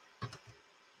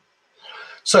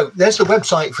 So there's the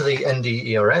website for the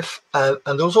NDERF,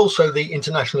 and there's also the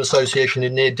International Association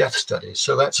in Near-Death Studies.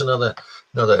 So that's another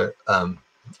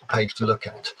page to look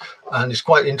at. And it's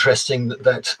quite interesting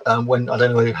that when, I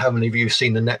don't know how many of you have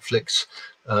seen the Netflix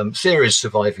series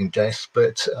Surviving Death,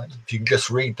 but if you can just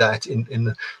read that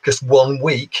in just 1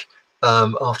 week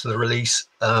after the release,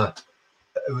 it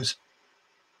was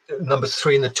number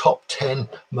 3 in the top 10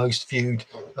 most viewed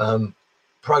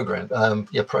programs.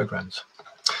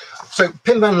 So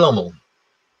Pim van Lommel,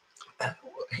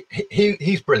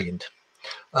 he's brilliant,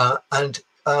 and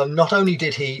not only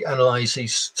did he analyze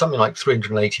these something like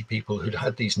 380 people who'd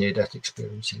had these near-death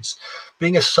experiences,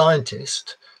 being a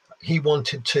scientist, he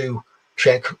wanted to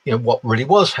check what really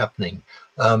was happening.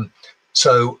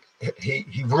 So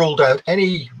he ruled out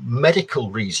any medical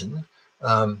reason.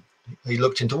 He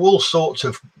looked into all sorts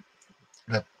of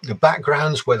the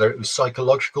backgrounds, whether it was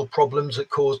psychological problems that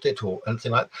caused it or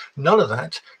anything like that. None of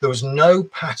that. There was no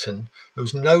pattern. There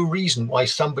was no reason why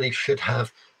somebody should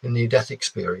have a near-death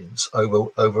experience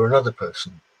over another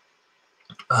person.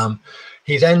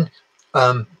 He then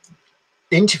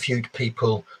interviewed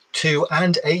people 2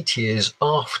 and 8 years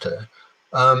after,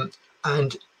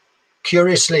 and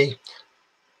curiously,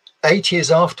 8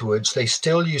 years afterwards, they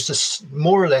still used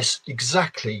more or less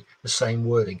exactly the same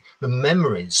wording. The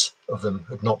memories of them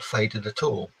had not faded at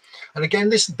all. And again,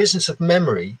 this business of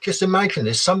memory, just imagine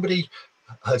this, somebody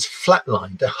has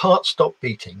flatlined, their heart stopped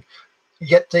beating,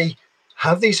 yet they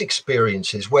have these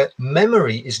experiences where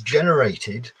memory is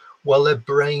generated while their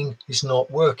brain is not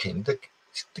working. There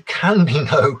can be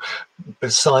no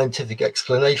scientific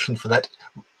explanation for that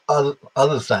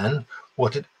other than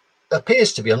what it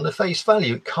appears to be on the face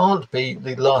value. It can't be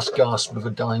the last gasp of a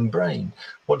dying brain.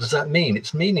 What does that mean?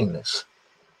 It's meaningless.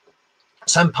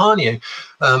 Sampagno,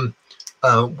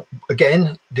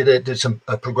 again, did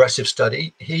a progressive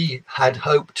study. He had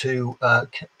hoped to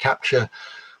capture,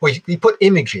 well, he put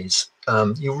images.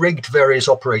 You rigged various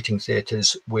operating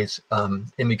theatres with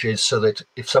images so that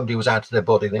if somebody was out of their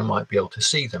body, they might be able to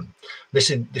see them.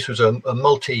 This was a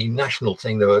multinational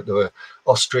thing. There were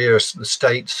Austria, the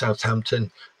States,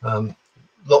 Southampton,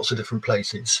 lots of different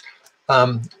places.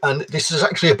 And this is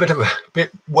actually a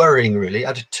bit worrying, really.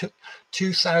 Out of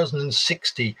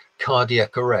 2,060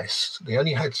 cardiac arrests, they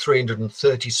only had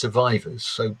 330 survivors,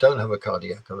 so don't have a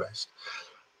cardiac arrest,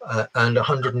 and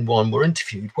 101 were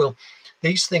interviewed. Well,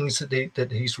 these things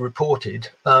that he's reported,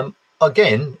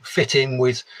 again, fit in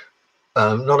with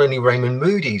not only Raymond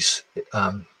Moody's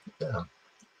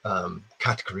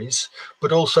categories,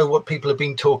 but also what people have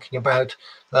been talking about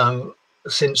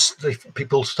since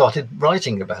people started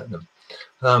writing about them.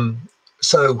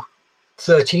 So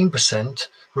 13%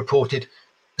 reported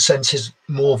senses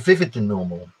more vivid than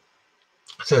normal.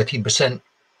 13%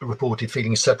 reported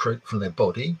feeling separate from their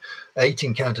body. 8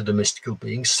 encountered a mystical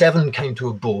being. 7 came to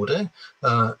a border,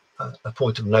 a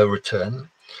point of no return.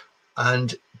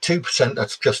 And 2%,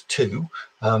 that's just 2,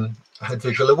 had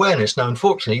visual awareness. Now,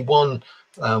 unfortunately, 1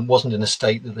 wasn't in a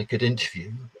state that they could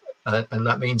interview. And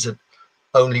that means that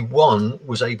only 1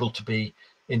 was able to be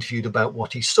interviewed about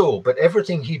what he saw. But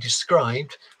everything he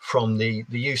described, from the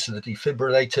use of the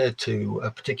defibrillator to a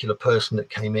particular person that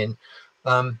came in,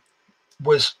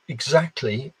 was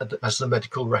exactly as the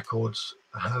medical records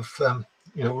have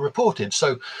reported.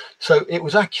 So it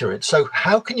was accurate. So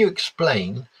how can you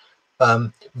explain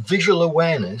visual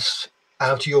awareness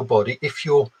out of your body if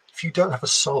you don't have a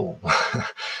soul?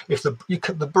 If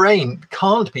the brain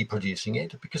can't be producing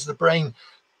it because the brain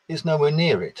is nowhere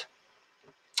near it.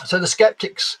 So the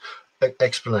skeptics'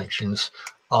 explanations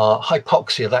are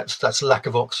hypoxia. That's lack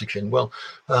of oxygen. Well,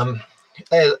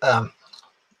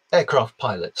 aircraft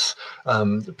pilots,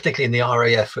 particularly in the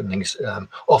RAF and things,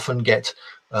 often get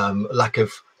lack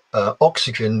of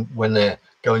oxygen when they're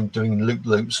doing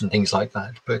loops and things like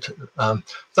that. But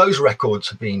those records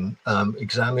have been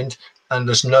examined, and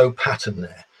there's no pattern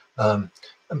there.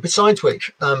 And besides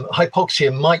which,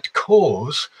 hypoxia might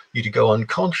cause you to go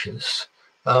unconscious,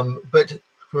 but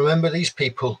remember, these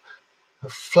people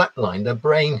have flatlined. Their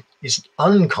brain is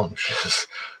unconscious.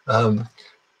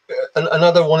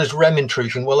 Another one is REM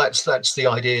intrusion. Well, that's the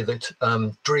idea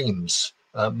that dreams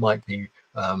might be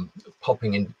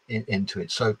popping into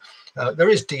it. So there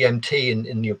is DMT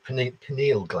in your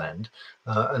pineal gland,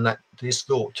 and that is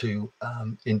thought to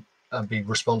be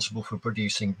responsible for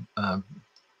producing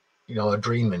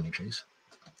dream images.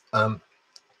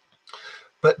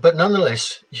 But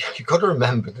nonetheless, you've got to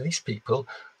remember that these people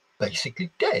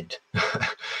basically dead.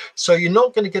 So you're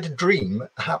not going to get a dream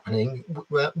happening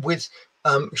with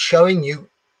showing you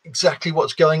exactly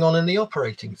what's going on in the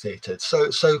operating theatre. So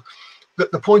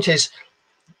the point is,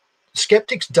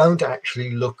 skeptics don't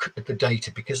actually look at the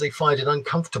data because they find it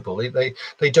uncomfortable.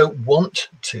 They don't want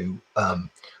to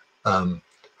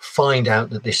find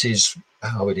out that this is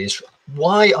how it is.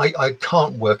 Why, I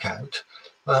can't work out,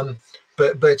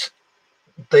 but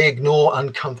they ignore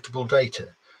uncomfortable data.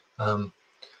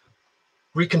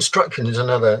 Reconstruction is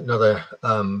another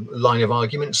line of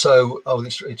argument. So,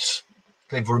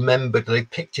 they've remembered, they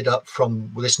picked it up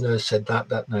from, well, this nurse said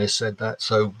that nurse said that,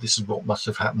 so this is what must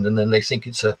have happened, and then they think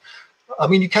it's I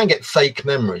mean, you can get fake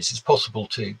memories. It's possible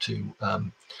to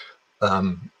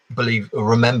believe or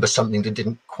remember something that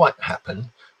didn't quite happen,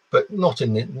 but not to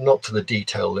the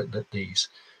detail that these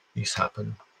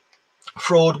happen.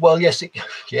 Fraud, well, yes,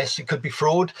 it could be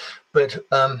fraud, but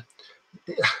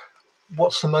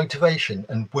what's the motivation?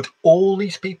 And would all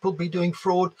these people be doing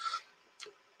fraud?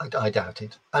 I doubt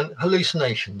it. And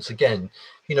hallucinations, again,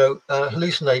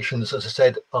 hallucinations, as I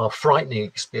said, are frightening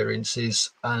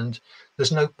experiences, and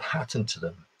there's no pattern to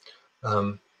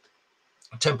them.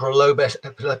 Temporal lobe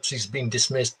epilepsy has been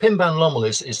dismissed. Pim van Lommel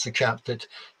is the chap that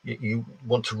you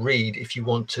want to read if you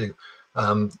want to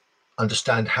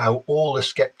understand how all the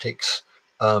skeptics'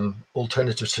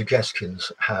 alternative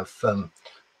suggestions have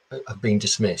been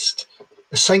dismissed.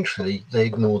 Essentially, they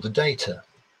ignore the data.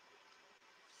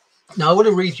 Now, I want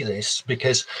to read you this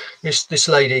because this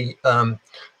lady,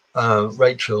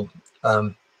 Rachel,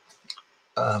 I've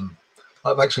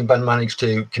actually managed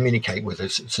to communicate with her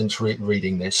since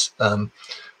reading this, and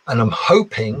I'm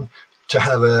hoping to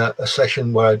have a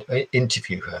session where I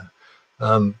interview her,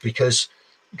 because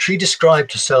she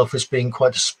described herself as being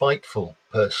quite a spiteful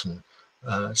person,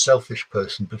 selfish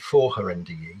person before her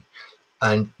NDE,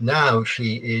 and now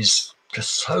she is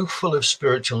just so full of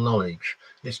spiritual knowledge.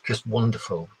 It's just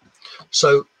wonderful.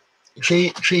 So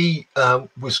she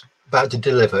was about to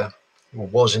deliver, or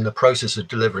was in the process of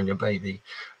delivering a baby,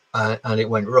 and it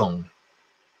went wrong.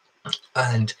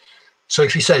 And so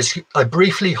she says, I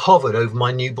briefly hovered over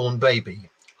my newborn baby,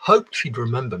 hoped she'd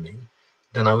remember me.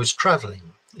 Then I was traveling.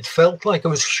 It felt like I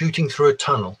was shooting through a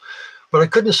tunnel, but I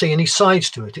couldn't see any sides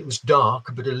to it. It was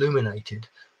dark but illuminated.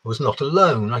 I was not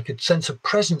alone. I could sense a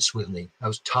presence with me. I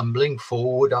was tumbling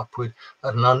forward, upward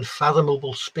at an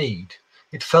unfathomable speed.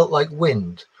 It felt like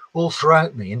wind all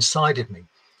throughout me, inside of me.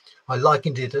 I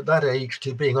likened it at that age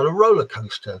to being on a roller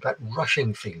coaster, that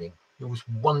rushing feeling. It was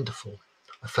wonderful.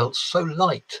 I felt so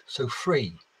light, so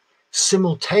free.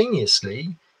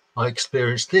 Simultaneously, I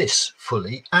experienced this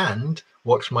fully and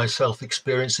watched myself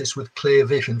experience this with clear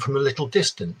vision from a little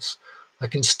distance. I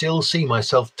can still see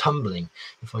myself tumbling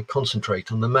if I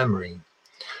concentrate on the memory,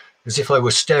 as if I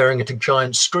were staring at a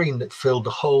giant screen that filled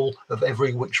the whole of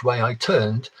every which way I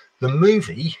turned. The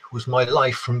movie was my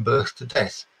life from birth to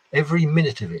death, every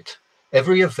minute of it,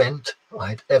 every event I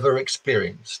had ever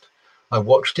experienced. I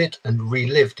watched it and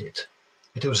relived it.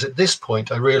 It was at this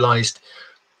point I realized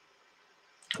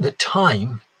that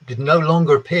time did no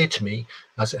longer appear to me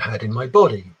as it had in my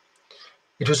body.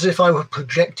 It was as if I were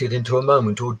projected into a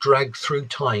moment or dragged through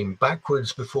time,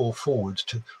 backwards before forwards,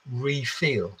 to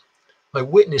re-feel. I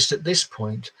witnessed at this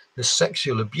point the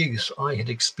sexual abuse I had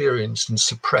experienced and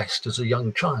suppressed as a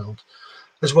young child,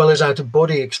 as well as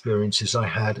out-of-body experiences I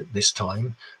had at this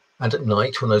time, and at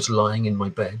night when I was lying in my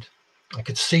bed. I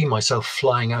could see myself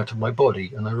flying out of my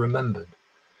body, and I remembered.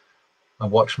 I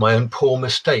watched my own poor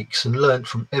mistakes and learnt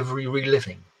from every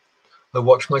reliving. I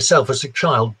watched myself as a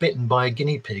child bitten by a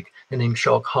guinea pig and in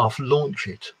shock half launch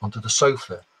it onto the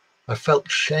sofa. I felt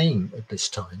shame at this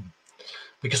time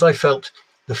because I felt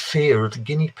the fear of the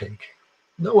guinea pig.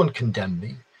 No one condemned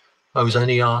me. I was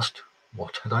only asked,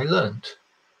 what had I learnt?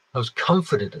 I was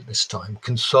comforted at this time,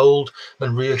 consoled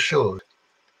and reassured.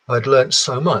 I had learnt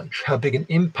so much, how big an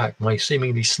impact my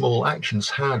seemingly small actions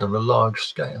had on a large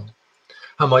scale,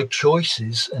 how my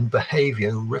choices and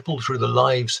behaviour rippled through the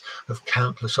lives of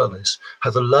countless others, how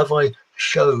the love I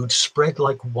showed spread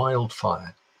like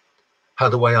wildfire, how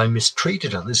the way I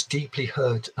mistreated others deeply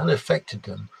hurt and affected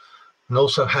them, and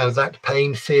also how that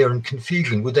pain, fear and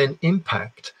confusion would then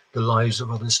impact the lives of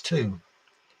others too.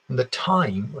 And the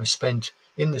time I spent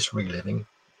in this reliving,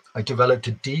 I developed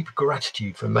a deep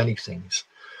gratitude for many things,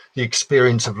 the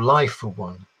experience of life for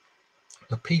one,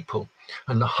 the people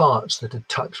and the hearts that had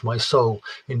touched my soul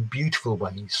in beautiful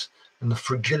ways, and the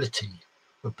fragility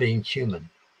of being human.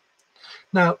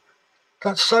 Now,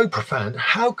 that's so profound.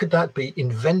 How could that be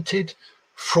invented,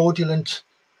 fraudulent,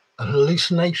 a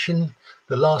hallucination,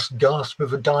 the last gasp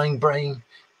of a dying brain?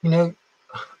 You know,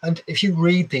 and if you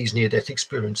read these near-death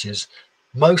experiences,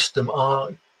 most of them are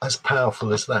as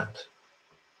powerful as that.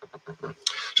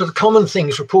 So the common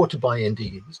things reported by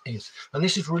NDE is, and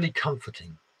this is really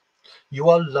comforting, you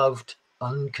are loved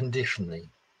unconditionally.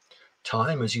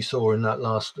 Time, as you saw in that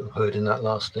last, heard in that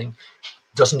last thing,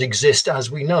 doesn't exist as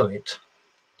we know it.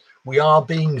 We are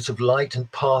beings of light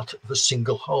and part of a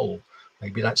single whole.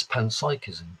 Maybe that's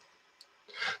panpsychism.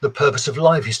 The purpose of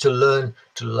life is to learn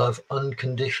to love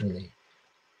unconditionally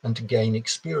and to gain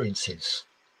experiences.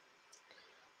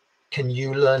 Can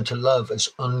you learn to love as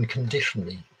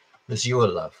unconditionally as you are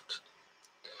loved?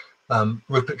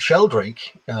 Rupert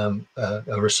Sheldrake, a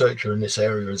researcher in this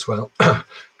area as well,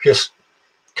 just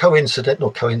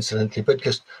coincidentally, but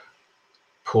just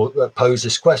posed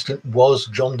this question: was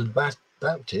John the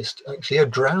Baptist actually a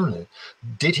drowner?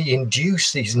 Did he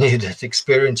induce these near-death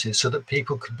experiences so that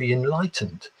people could be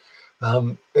enlightened?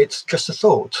 It's just a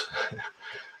thought.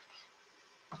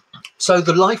 So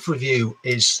the life review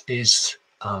is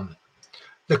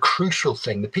the crucial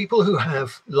thing. The people who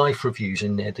have life reviews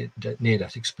in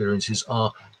near-death experiences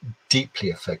are deeply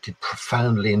affected,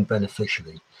 profoundly and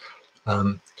beneficially.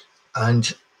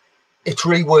 And it's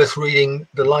really worth reading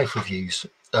the life reviews.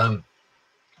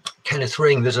 Kenneth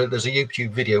Ring, there's a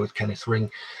YouTube video with Kenneth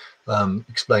Ring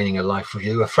explaining a life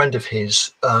review. A friend of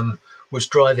his was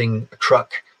driving a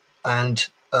truck and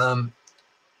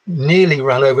nearly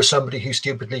ran over somebody who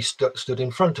stupidly stood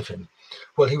in front of him.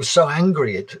 Well, he was so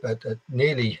angry at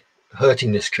nearly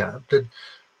hurting this chap that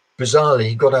bizarrely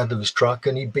he got out of his truck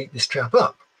and he beat this chap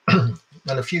up. And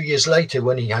a few years later,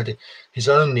 when he had his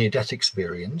own near-death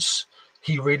experience,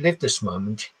 he relived this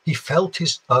moment. He felt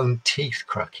his own teeth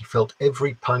crack. He felt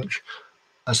every punch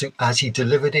as he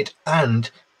delivered it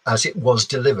and as it was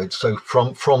delivered. So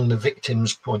from the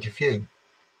victim's point of view.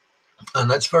 And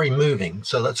that's very moving.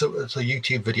 So that's a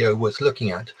YouTube video worth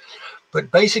looking at. But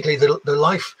basically, the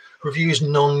life review is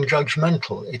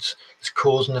non-judgmental. It's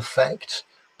cause and effect,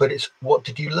 but it's what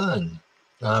did you learn?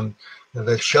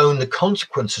 They've shown the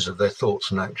consequences of their thoughts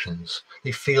and actions.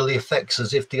 They feel the effects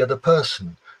as if the other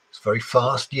person. It's very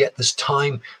fast, yet there's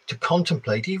time to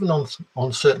contemplate, even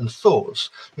on certain thoughts.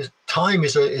 Time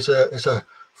is a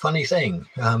funny thing.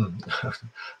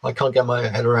 I can't get my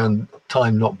head around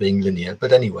time not being linear,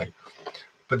 but anyway.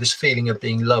 But this feeling of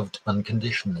being loved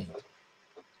unconditionally.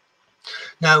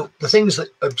 Now, the things that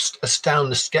astound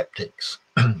the skeptics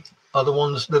are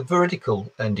the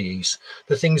veridical NDEs,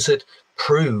 the things that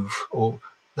prove or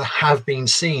that have been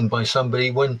seen by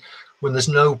somebody when there's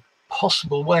no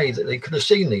possible way that they could have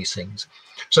seen these things.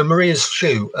 So Maria's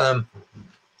shoe,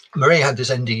 Maria had this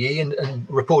NDE and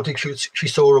reported she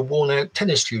saw a worn out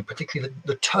tennis shoe, particularly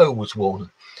the toe was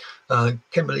worn.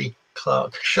 Kimberly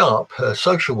Clark Sharp, her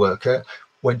social worker,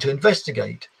 went to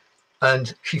investigate,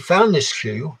 and she found this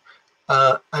shoe,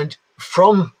 and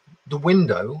from the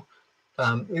window,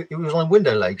 it was on a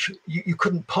window ledge. You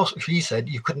couldn't possibly, she said,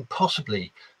 you couldn't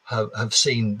possibly have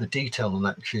seen the detail on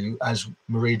that shoe as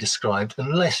Maria described,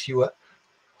 unless you were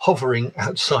hovering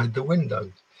outside the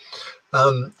window.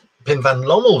 Pim van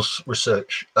Lommel's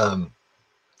research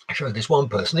showed this one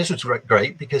person. This was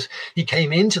great because he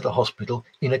came into the hospital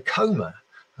in a coma,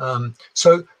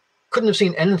 so couldn't have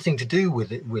seen anything to do with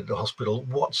the hospital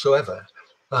whatsoever.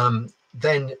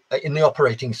 Then in the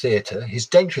operating theatre, his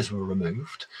dentures were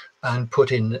removed and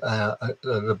put in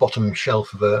the bottom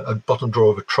shelf of a bottom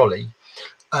drawer of a trolley.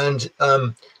 And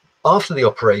after the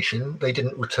operation, they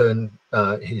didn't return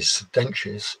his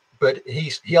dentures, but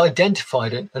he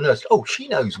identified a nurse. Oh, she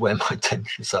knows where my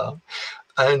dentures are,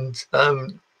 and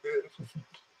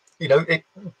it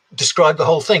described the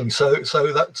whole thing. So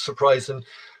that surprised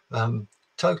them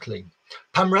totally.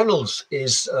 Pam Reynolds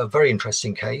is a very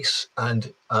interesting case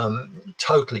and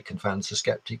totally confounds the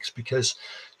skeptics, because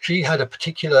she had a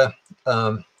particular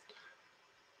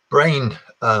brain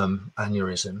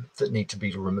aneurysm that needed to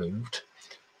be removed,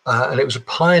 and it was a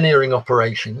pioneering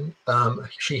operation.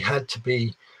 She had to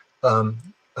be,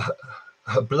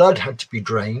 her blood had to be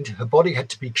drained, her body had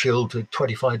to be chilled to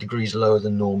 25 degrees lower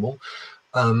than normal,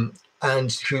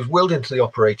 and she was wheeled into the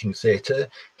operating theatre.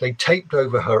 They taped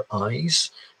over her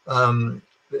eyes.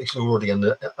 It's already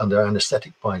under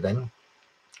anaesthetic by then.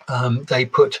 They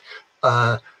put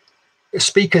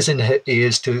speakers in her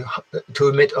ears to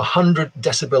emit 100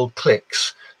 decibel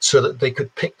clicks, so that they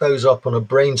could pick those up on a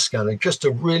brain scanner, just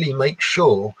to really make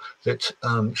sure that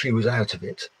she was out of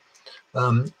it.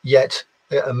 Yet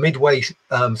midway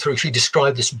through, she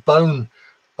described this bone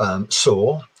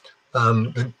saw,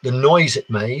 the noise it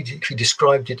made. She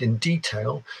described it in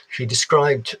detail. She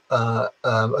described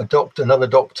another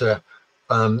doctor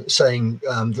saying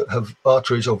that her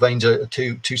arteries or veins are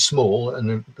too small,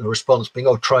 and the response being,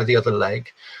 "Oh, try the other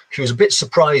leg." She was a bit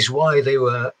surprised why they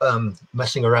were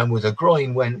messing around with her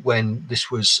groin when this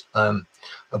was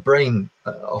a brain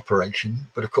operation,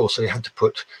 but of course they had to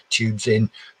put tubes in,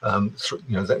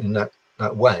 in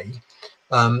that way.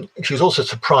 She was also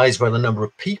surprised by the number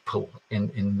of people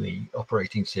in the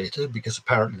operating theatre, because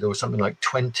apparently there was something like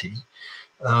 20,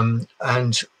 and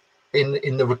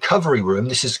in the recovery room,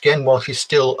 this is again while she's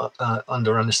still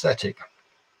under anaesthetic,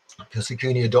 because the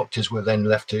junior doctors were then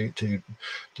left to do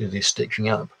the stitching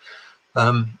up.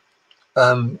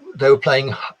 They were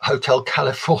playing Hotel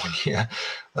California.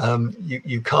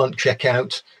 You can't check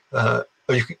out, but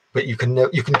you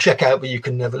can check out, but you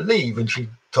can never leave. And she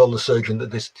told the surgeon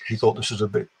that she thought this was a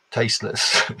bit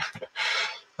tasteless.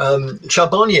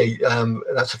 Charbonnier,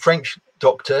 that's a French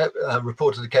doctor,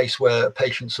 reported a case where a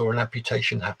patient saw an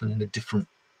amputation happen in a different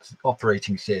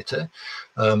operating theatre,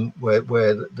 where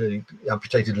the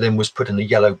amputated limb was put in a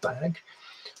yellow bag.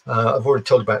 I've already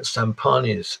told about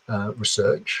Sampanya's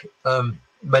research.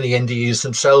 Many NDEs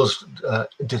themselves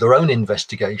do their own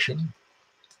investigation.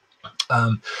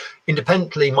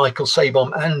 Independently, Michael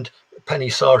Sabom and Penny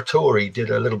Sartori did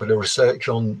a little bit of research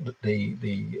on the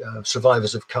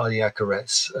survivors of cardiac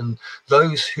arrests, and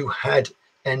those who had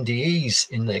NDEs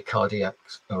in their cardiac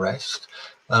arrest,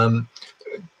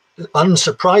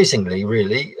 unsurprisingly,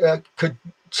 really, could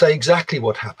say exactly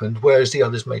what happened, whereas the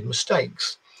others made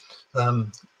mistakes.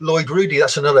 Lloyd Rudy,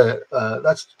 that's another,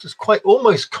 that's just quite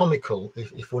almost comical,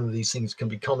 if one of these things can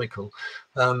be comical.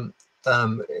 There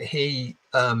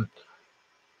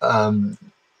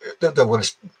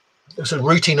was a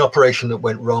routine operation that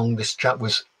went wrong. This chap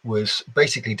was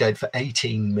basically dead for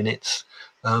 18 minutes.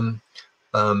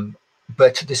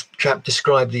 But this chap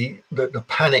described the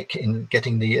panic in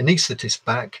getting the anaesthetist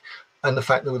back, and the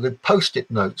fact that the post-it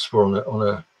notes were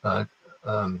on a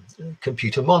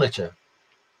computer monitor.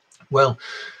 Well,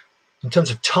 in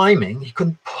terms of timing, he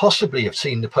couldn't possibly have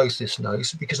seen the post-it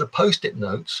notes, because the post-it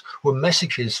notes were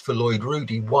messages for Lloyd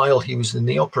Rudy while he was in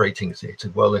the operating theatre,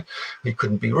 while he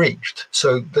couldn't be reached.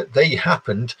 So that they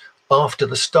happened after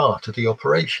the start of the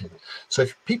operation. So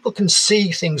if people can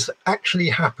see things that actually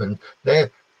happen,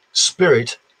 their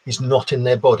spirit is not in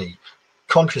their body.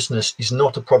 Consciousness is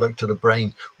not a product of the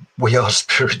brain. We are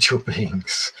spiritual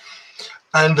beings.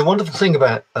 And the wonderful thing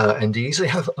about NDEs, they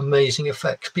have amazing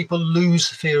effects. People lose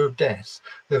fear of death.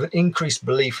 They have an increased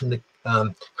belief in the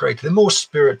Creator. They're more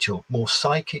spiritual, more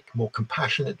psychic, more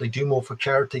compassionate. They do more for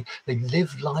charity. They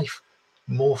live life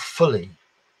more fully,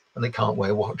 and they can't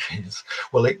wear watches.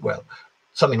 Well,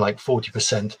 something like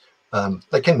 40%.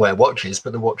 They can wear watches,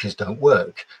 but the watches don't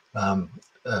work.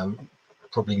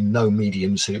 Probably no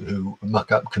mediums who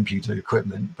muck up computer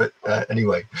equipment. But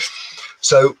anyway,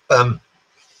 so.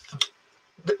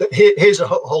 Here's a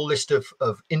whole list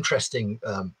of interesting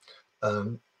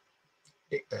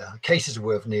cases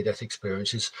of near-death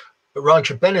experiences.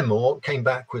 Roger Benamor came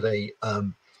back with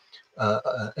an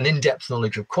in-depth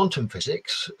knowledge of quantum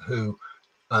physics.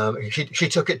 She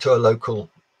took it to a local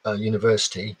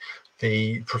university.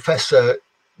 The professor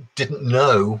didn't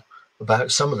know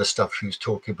about some of the stuff she was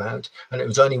talking about, and it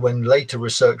was only when later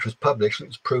research was published that it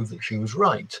was proved that she was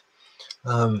right.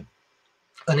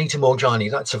 Anita Morjani,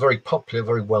 that's a very popular,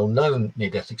 very well-known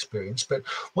near-death experience. But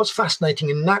what's fascinating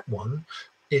in that one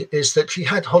is that she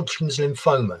had Hodgkin's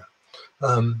lymphoma.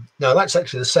 Now, that's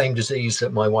actually the same disease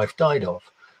that my wife died of.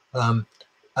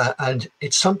 And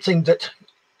it's something that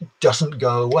doesn't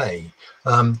go away.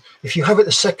 If you have it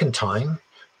the second time,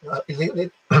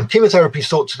 chemotherapy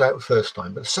sorts it out the first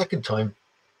time, but the second time,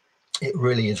 it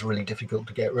really is really difficult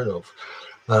to get rid of.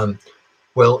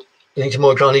 Well, Anita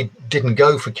Morjani didn't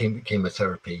go for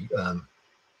chemotherapy.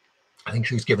 I think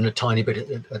she was given a tiny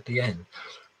bit at the end,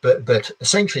 but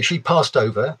essentially she passed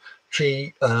over.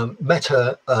 She met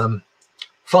her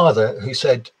father, who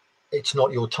said, "It's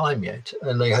not your time yet,"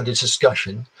 and they had this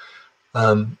discussion.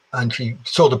 And she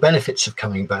saw the benefits of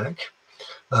coming back.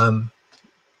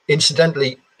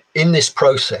 Incidentally, in this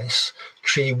process,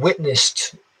 she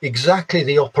witnessed exactly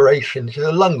the operation.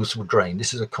 Her lungs were drained.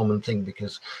 This is a common thing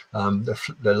because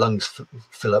the lungs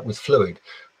fill up with fluid,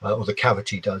 or the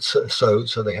cavity does. So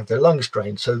they have their lungs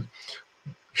drained. So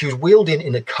she was wheeled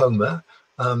in a coma.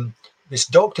 This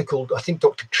doctor called, I think,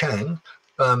 Dr. Chang,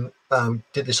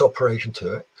 did this operation to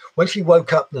her. When she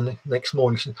woke up the next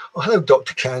morning, she said, "Oh, hello,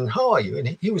 Dr. Chang, how are you?"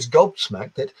 And he was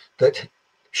gobsmacked that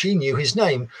she knew his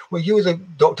name. "Well, you were the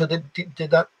doctor that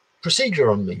did that procedure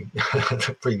on me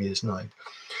the previous night."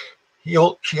 She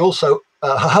also,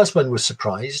 her husband was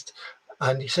surprised,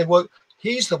 and he said, "Well,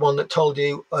 he's the one that told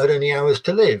you I had only hours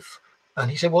to live."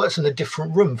 And he said, "Well, that's in a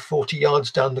different room, 40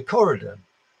 yards down the corridor."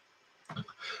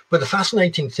 But the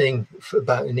fascinating thing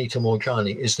about Anita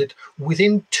Morjani is that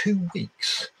within 2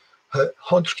 weeks, her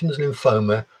Hodgkin's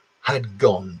lymphoma had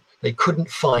gone. They couldn't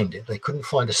find it. They couldn't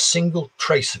find a single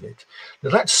trace of it. Now,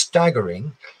 that's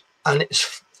staggering, and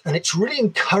it's really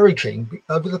encouraging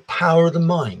over the power of the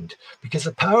mind, because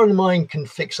the power of the mind can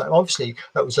fix that. Obviously,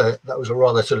 that was a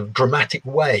rather sort of dramatic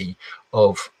way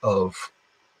of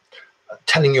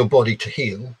telling your body to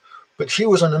heal. But she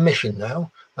was on a mission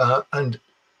now, and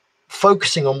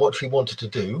focusing on what she wanted to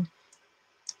do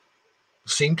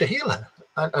seemed to heal her,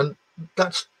 and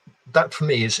that for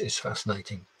me is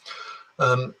fascinating.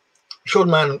 Sean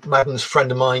Madden's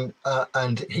friend of mine,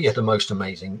 and he had the most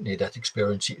amazing near-death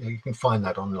experience. You can find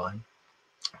that online.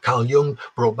 Carl Jung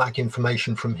brought back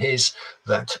information from his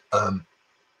that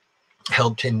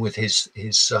helped him with his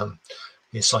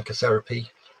psychotherapy.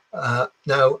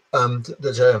 Now,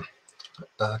 there's a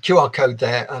QR code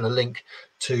there and a link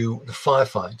to the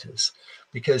firefighters,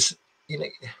 because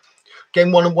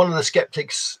again, one of the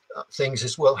skeptics things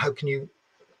is, well, how can you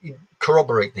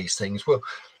corroborate these things? Well,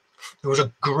 there was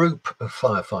a group of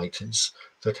firefighters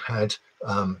that had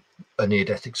a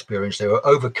near-death experience. They were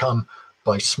overcome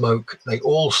by smoke. They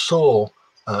all saw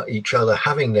each other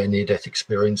having their near-death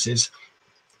experiences.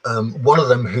 One of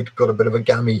them, who'd got a bit of a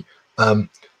gammy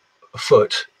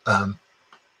foot,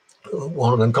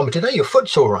 one of them commented, "Hey, your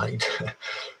foot's all right."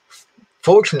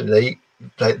 Fortunately,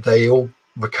 they all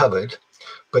recovered,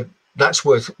 but that's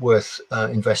worth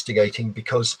investigating,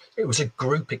 because it was a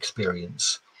group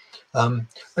experience.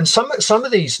 And some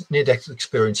of these near-death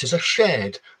experiences are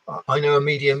shared. I know a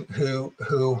medium who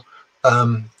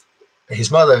his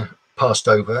mother passed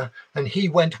over, and he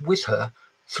went with her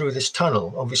through this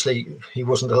tunnel. Obviously, he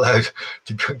wasn't allowed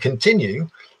to continue,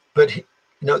 but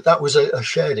that was a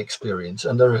shared experience,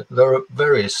 and there are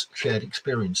various shared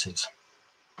experiences.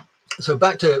 So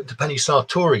back to Penny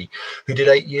Sartori, who did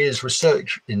 8 years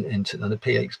research and a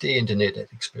PhD into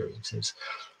near-death experiences.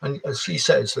 And as she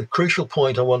says, the crucial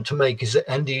point I want to make is that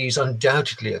NDEs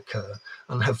undoubtedly occur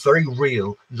and have very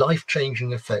real,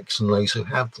 life-changing effects on those who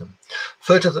have them.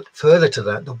 Further to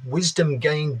that, the wisdom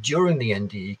gained during the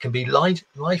NDE can be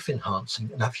life-enhancing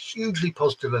and have hugely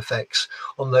positive effects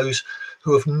on those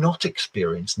who have not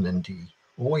experienced an NDE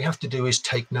All we have to do is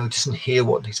take notice and hear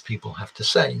what these people have to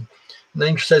say. And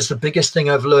then she says, the biggest thing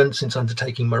I've learned since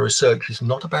undertaking my research is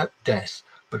not about death,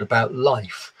 but about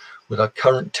life. With our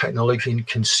current technology and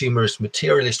consumerist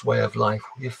materialist way of life,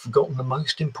 we've forgotten the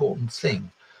most important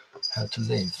thing, how to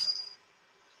live.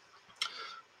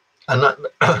 And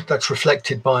that's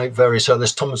reflected by various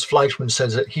others. Thomas Fleischmann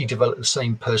says that he developed the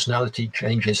same personality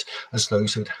changes as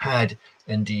those who'd had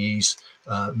NDEs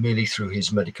merely through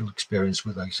his medical experience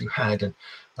with those who had.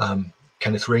 And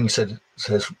Kenneth Ring says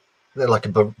they're like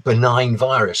a benign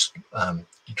virus.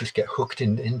 You just get hooked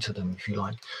into them, if you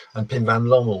like. And Pim van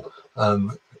Lommel,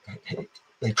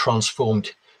 they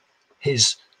transformed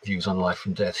his views on life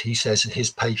and death. He says that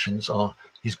his patients are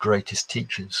his greatest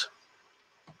teachers.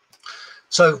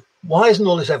 So why isn't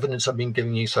all this evidence I've been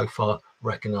giving you so far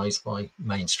recognized by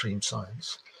mainstream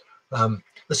science?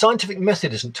 The scientific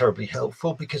method isn't terribly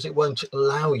helpful because it won't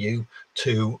allow you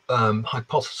to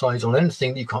hypothesize on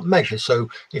anything that you can't measure. So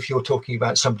if you're talking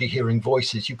about somebody hearing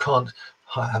voices, you can't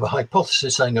have a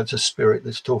hypothesis saying it's a spirit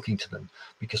that's talking to them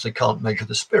because they can't measure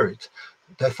the spirit.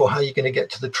 Therefore, how are you going to get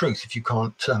to the truth if you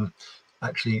can't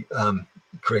actually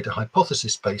create a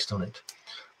hypothesis based on it?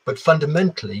 But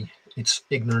fundamentally, it's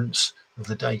ignorance of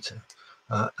the data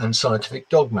and scientific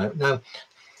dogma. Now,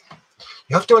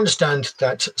 you have to understand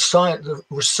that the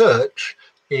research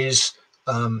is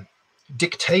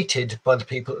dictated by the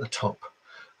people at the top.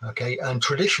 Okay, and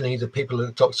traditionally, the people at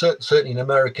the top, certainly in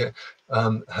America,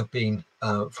 have been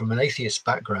from an atheist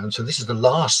background. So this is the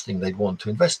last thing they'd want to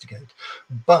investigate.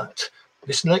 But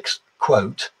this next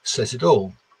quote says it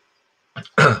all.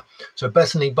 So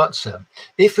Bethany Butzer,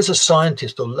 if as a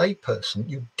scientist or layperson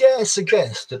you dare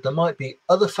suggest that there might be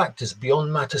other factors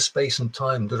beyond matter, space and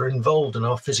time that are involved in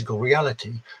our physical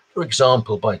reality, for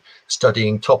example, by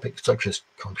studying topics such as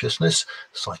consciousness,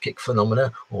 psychic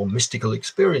phenomena or mystical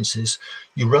experiences,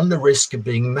 you run the risk of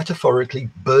being metaphorically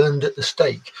burned at the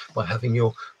stake by having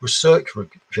your research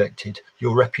rejected,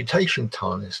 your reputation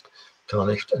tarnished,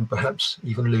 and perhaps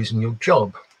even losing your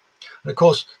job. And of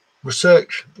course,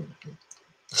 research,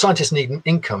 scientists need an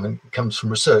income, and it comes from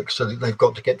research, so that they've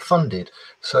got to get funded.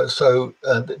 So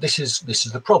this is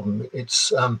the problem.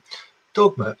 It's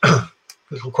dogma.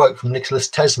 Little quote from Nikola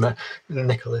Tesla.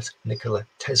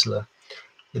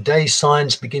 The day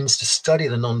science begins to study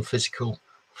the non-physical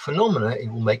phenomena,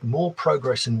 it will make more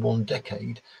progress in one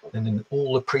decade than in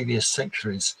all the previous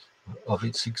centuries of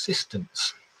its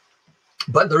existence.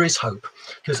 But there is hope,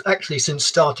 because actually since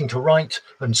starting to write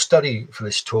and study for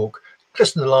this talk,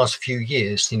 just in the last few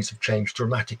years, things have changed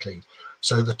dramatically.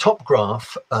 So the top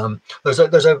graph, there's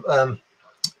an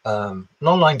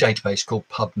online database called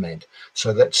PubMed.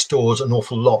 So that stores an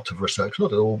awful lot of research,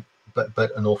 not at all,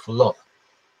 but an awful lot.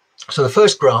 So the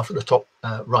first graph at the top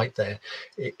right there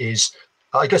is,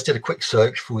 I just did a quick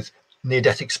search with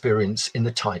near-death experience in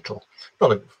the title.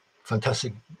 Not a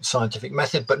fantastic scientific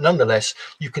method, but nonetheless,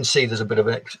 you can see there's a bit of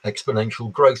an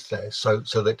exponential growth there. So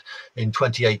that in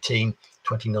 2018,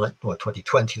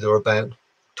 2020, there were about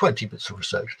 20 bits of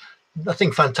research.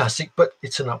 Nothing fantastic, but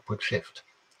it's an upward shift.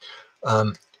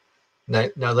 Now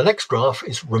the next graph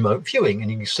is remote viewing,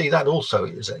 and you can see that also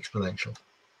is exponential.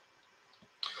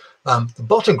 The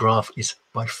bottom graph is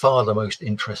by far the most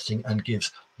interesting and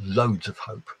gives loads of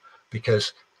hope,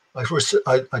 because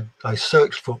I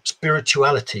searched for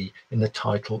spirituality in the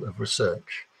title of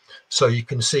research. So you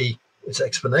can see it's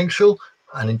exponential,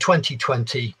 and in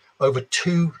 2020, over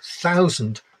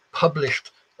 2,000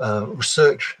 published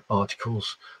research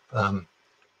articles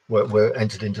were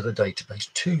entered into the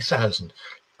database, 2,000.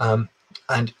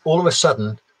 And all of a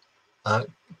sudden,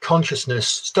 consciousness,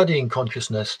 studying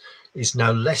consciousness is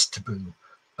now less taboo.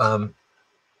 I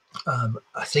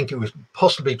think it was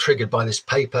possibly triggered by this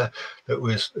paper that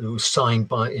was signed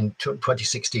in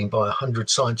 2016 by 100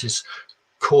 scientists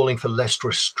calling for less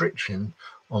restriction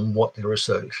on what they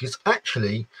research. Because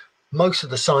actually, most of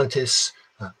the scientists,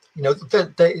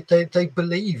 they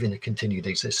believe in a continued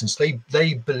existence.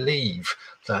 They believe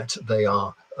that they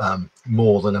are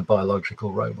more than a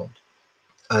biological robot.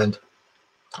 And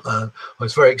I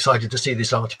was very excited to see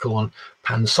this article on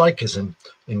panpsychism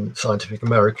in Scientific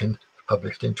American,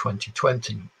 published in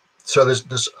 2020. So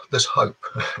there's hope.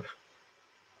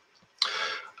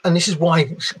 And this is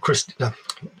why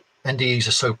NDEs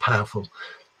are so powerful.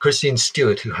 Christian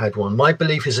Stewart, who had one, my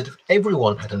belief is that if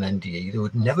everyone had an NDE, there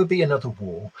would never be another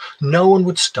war, no one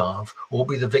would starve or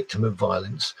be the victim of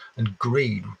violence, and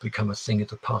greed would become a thing of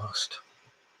the past.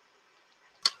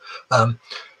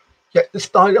 This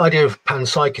idea of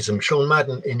panpsychism, Sean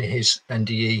Madden in his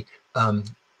NDE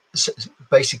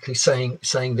basically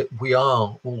saying that we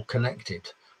are all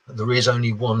connected, that there is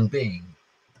only one being.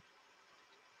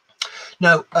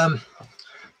 Now,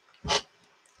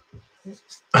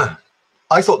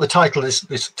 I thought the title of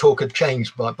this talk had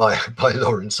changed by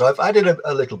Lawrence, so I've added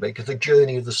a little bit, because the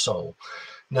journey of the soul.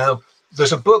 Now,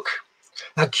 there's a book.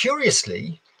 Now,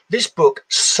 curiously, this book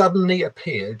suddenly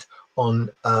appeared on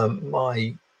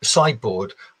my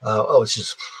sideboard. This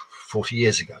is 40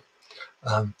 years ago.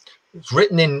 It's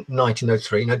written in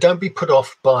 1903. Now, don't be put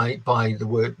off by the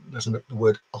word. There's the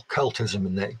word occultism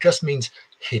in there. It just means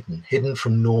hidden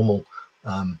from normal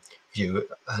view.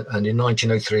 And in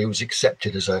 1903, it was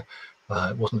accepted as it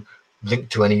wasn't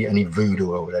linked to any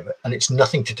voodoo or whatever. And it's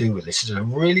nothing to do with this. It's a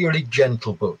really, really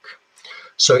gentle book.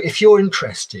 So if you're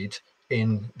interested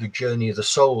in the journey of the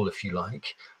soul, if you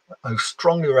like, I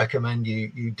strongly recommend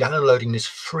you downloading this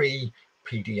free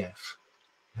PDF.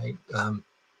 Okay?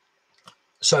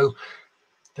 So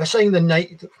they're saying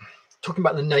talking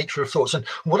about the nature of thoughts. And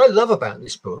what I love about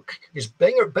this book is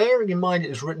bearing in mind it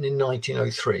was written in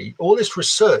 1903, all this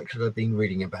research that I've been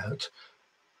reading about,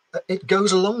 it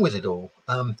goes along with it all.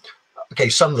 Okay,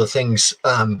 some of the things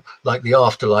like the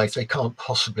afterlife, they can't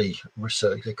possibly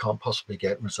research, they can't possibly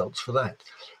get results for that.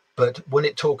 But when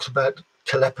it talks about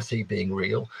telepathy being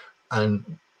real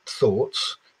and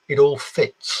thoughts, it all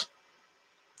fits.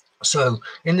 So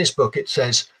in this book, it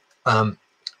says that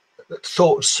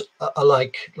thoughts are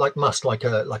like must, like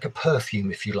a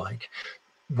perfume, if you like.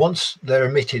 Once they're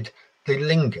emitted, they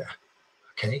linger.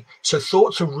 Okay, so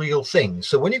thoughts are real things.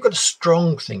 So when you've got a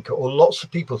strong thinker or lots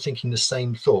of people thinking the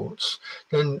same thoughts,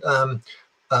 then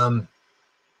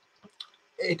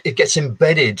it gets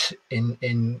embedded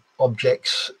in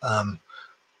objects. I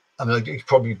mean, you've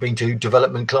probably been to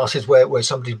development classes where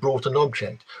somebody's brought an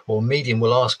object, or a medium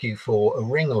will ask you for a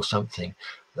ring or something.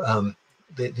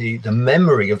 The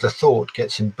memory of the thought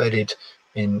gets embedded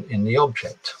in the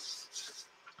object.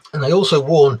 And they also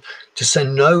warn to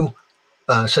send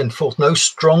forth no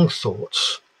strong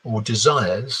thoughts or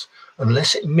desires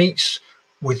unless it meets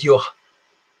with your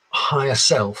higher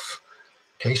self.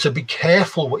 Okay, so be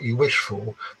careful what you wish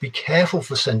for. Be careful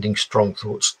for sending strong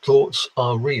thoughts. Thoughts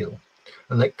are real,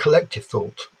 and that collective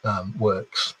thought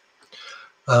works.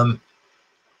 And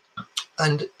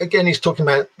again, he's talking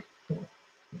about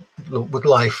with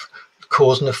life,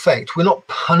 cause and effect. We're not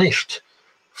punished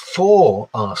for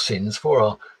our sins, for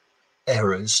our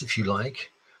errors, if you like,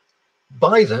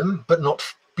 by them, but not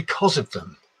because of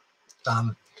them.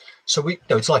 So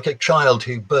it's like a child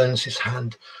who burns his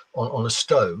hand on a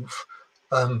stove.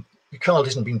 The child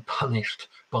isn't being punished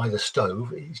by the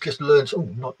stove. He just learns,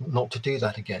 not to do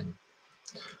that again.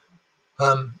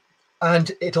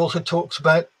 And it also talks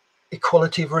about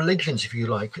equality of religions, if you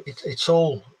like. It's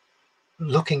all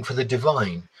looking for the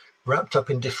divine, wrapped up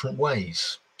in different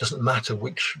ways. Doesn't matter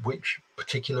which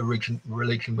particular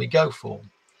religion we go for.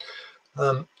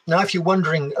 Now, if you're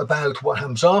wondering about what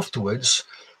happens afterwards,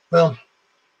 well,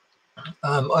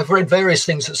 I've read various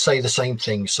things that say the same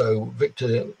thing. So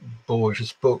Victor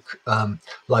Borge's book,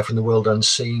 Life in the World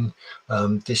Unseen,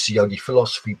 this Yogi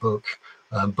Philosophy book,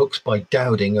 books by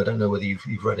Dowding. I don't know whether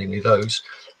you've read any of those,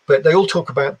 but they all talk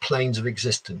about planes of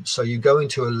existence. So you go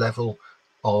into a level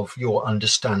of your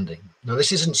understanding. Now,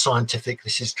 this isn't scientific.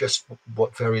 This is just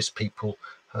what various people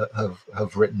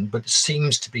have written, but it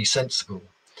seems to be sensible.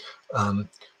 And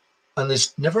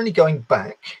there's never any going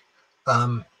back.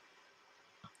 And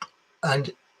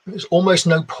there's almost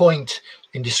no point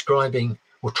in describing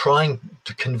or trying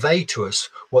to convey to us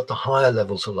what the higher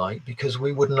levels are like, because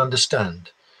we wouldn't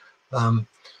understand.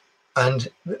 And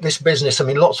this business, I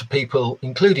mean, lots of people,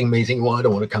 including me, think, well, I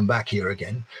don't want to come back here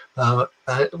again. Well,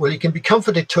 you can be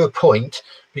comforted to a point,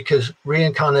 because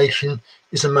reincarnation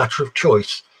is a matter of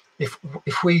choice. If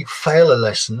we fail a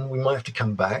lesson, we might have to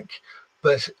come back.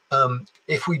 But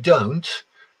if we don't,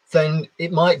 then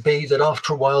it might be that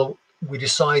after a while we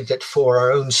decide that for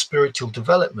our own spiritual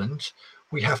development,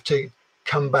 we have to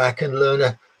come back and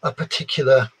learn a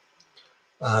particular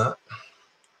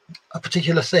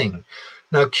thing.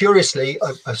 Now, curiously,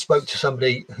 I spoke to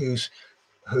somebody whose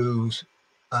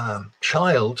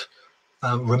child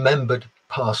remembered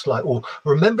past life, or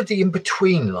remembered the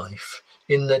in-between life,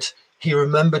 in that he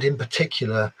remembered in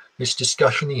particular this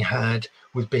discussion he had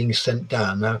with being sent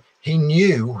down. Now, he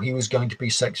knew he was going to be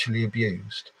sexually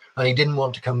abused, and he didn't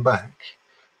want to come back.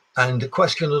 And the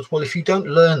question was, well, if you don't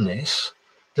learn this,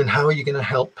 then how are you going to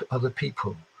help other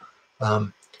people?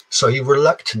 So he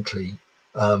reluctantly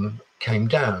came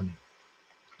down.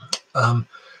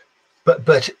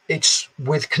 But it's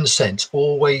with consent,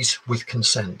 always with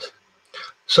consent.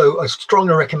 So I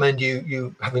strongly recommend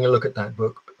you having a look at that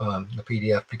book, the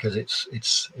PDF, because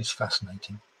it's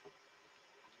fascinating.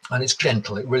 And it's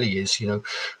gentle. It really is,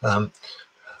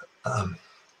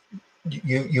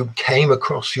 you came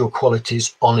across your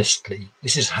qualities honestly.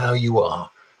 This is how you are,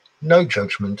 no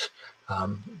judgment,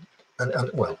 and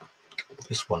well,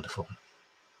 it's wonderful.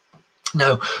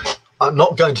 Now, I'm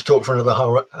not going to talk for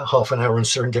another half an hour on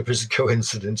serendipitous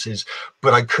coincidences,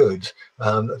 but I could.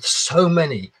 So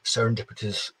many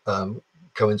serendipitous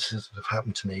coincidences have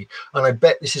happened to me, and I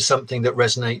bet this is something that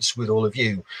resonates with all of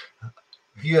you.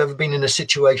 Have you ever been in a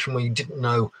situation where you didn't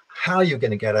know how you're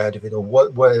going to get out of it, or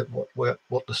what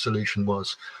the solution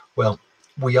was? Well,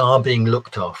 we are being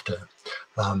looked after.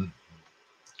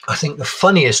 I think the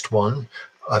funniest one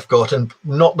I've got, and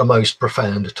not the most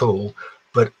profound at all,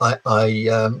 but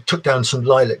I took down some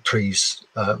lilac trees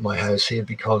at my house here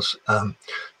because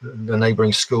the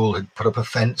neighbouring school had put up a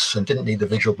fence and didn't need the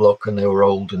visual block, and they were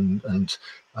old and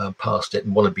past it,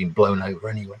 and one had been blown over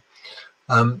anyway.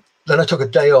 Then I took a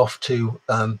day off to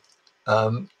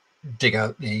dig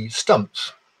out the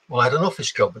stumps. Well, I had an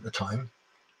office job at the time.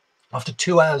 After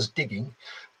 2 hours digging,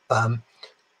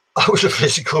 I was a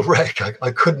physical wreck.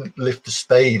 I couldn't lift the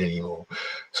spade anymore.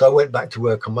 So I went back to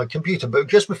work on my computer. But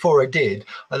just before I did,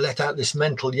 I let out this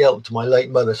mental yelp to my late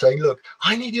mother saying, look,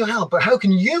 I need your help, but how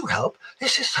can you help?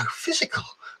 This is so physical.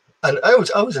 And it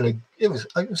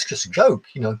was just a joke,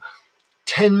 you know.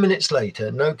 10 minutes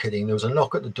later, no kidding, there was a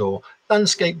knock at the door.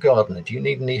 Landscape gardener, do you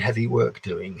need any heavy work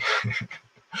doing?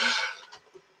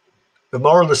 The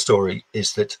moral of the story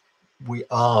is that we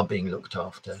are being looked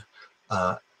after.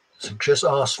 So just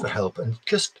ask for help and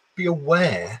just be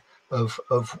aware of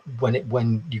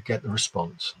when you get the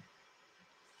response.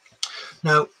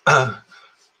 Now,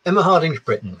 Emma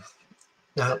Hardinge-Britten.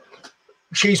 Now,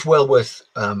 she's well worth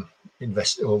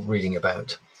reading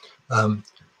about.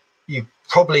 You've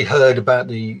probably heard about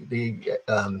the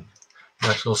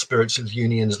National Spiritualist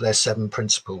Union's their 7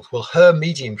 principles. Well, her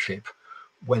mediumship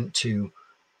went to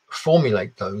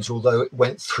formulate those, although it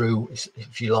went through,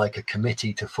 if you like, a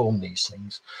committee to form these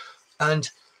things. And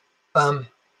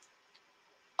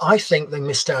I think they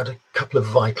missed out a couple of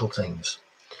vital things.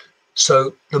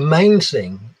 So the main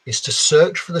thing is to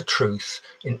search for the truth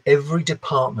in every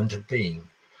department of being.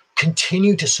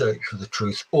 Continue to search for the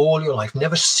truth all your life.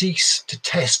 Never cease to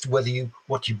test whether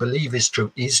what you believe is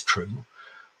true.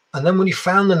 And then when you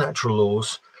found the natural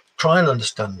laws, try and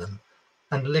understand them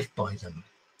and live by them.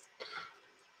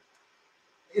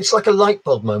 It's like a light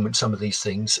bulb moment, some of these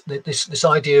things. This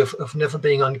idea of never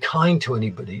being unkind to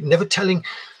anybody, never telling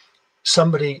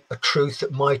somebody a truth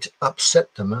that might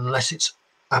upset them unless it's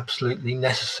absolutely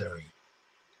necessary.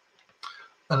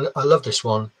 And I love this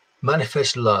one.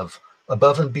 Manifest love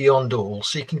above and beyond all,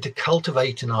 seeking to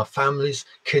cultivate in our families,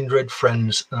 kindred,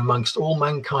 friends, and amongst all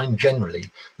mankind generally,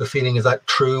 the feeling of that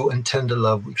true and tender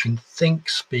love which can think,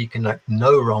 speak, and act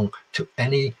no wrong to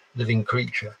any living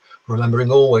creature,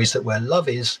 remembering always that where love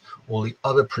is, all the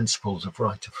other principles of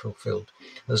right are fulfilled.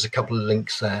 There's a couple of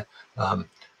links there.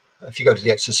 If you go to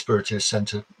the Exeter Spiritualist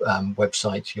Centre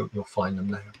website, you'll find them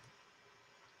there.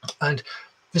 And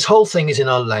this whole thing is in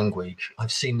our language.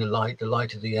 I've seen the light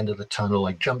at the end of the tunnel.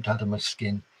 I jumped out of my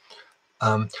skin.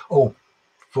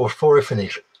 Before I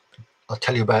finish, I'll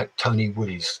tell you about Tony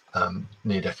Woody's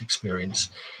near-death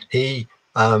experience. He,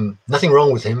 nothing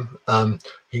wrong with him.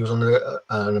 He was on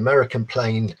an American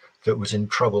plane that was in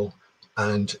trouble,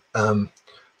 and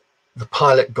the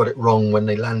pilot got it wrong when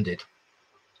they landed.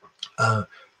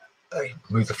 They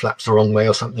moved the flaps the wrong way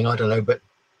or something, I don't know, but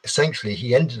essentially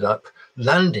he ended up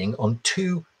landing on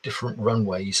 2 different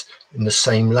runways in the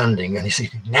same landing, and he said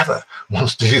he never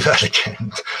wants to do that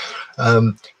again.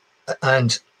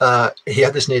 He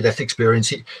had this near-death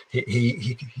experience.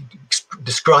 He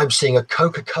described seeing a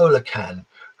Coca-Cola can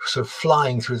sort of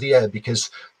flying through the air because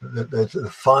the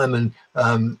fireman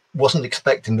wasn't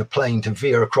expecting the plane to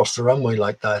veer across the runway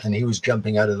like that, and he was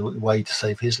jumping out of the way to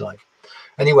save his life.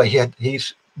 Anyway,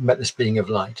 he's met this being of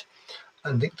light,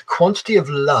 and the quantity of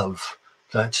love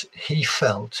that he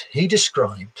felt, he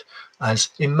described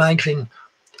as, imagine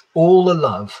all the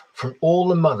love from all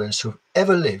the mothers who've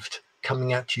ever lived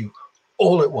coming at you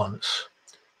all at once.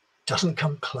 Doesn't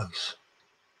come close.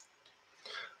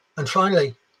 And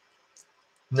finally,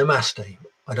 namaste.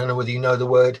 I don't know whether you know the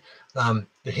word. The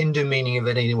Hindu meaning of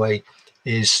it anyway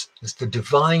is the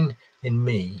divine in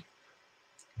me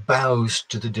bows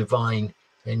to the divine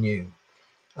in you.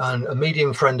 And a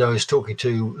medium friend I was talking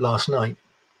to last night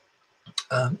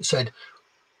said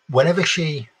whenever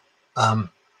she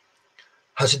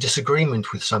has a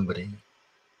disagreement with somebody,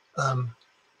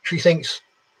 she thinks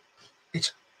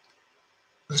it's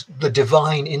the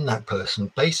divine in that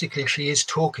person. Basically, she is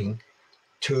talking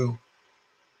to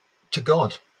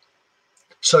God.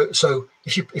 So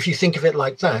if you think of it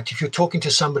like that, if you're talking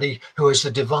to somebody who has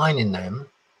the divine in them,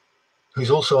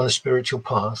 who's also on a spiritual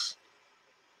path,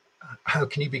 how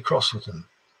can you be cross with them,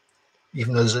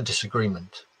 even though there's a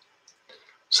disagreement?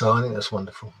 So I think that's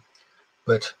wonderful.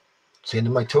 But it's the end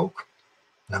of my talk.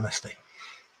 Namaste.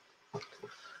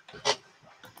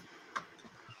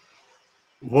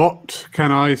 What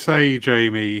can I say,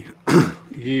 Jamie?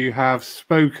 You have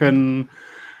spoken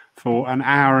for an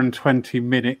hour and 20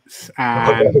 minutes,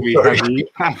 and we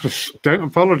have don't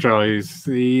apologize.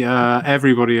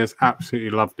 Everybody has absolutely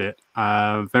loved it.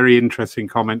 Very interesting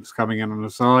comments coming in on the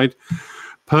side.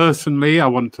 Personally, I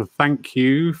want to thank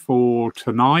you for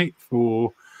tonight,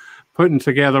 for putting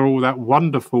together all that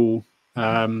wonderful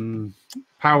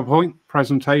PowerPoint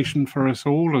presentation for us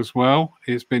all as well.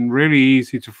 It's been really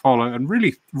easy to follow and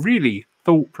really, really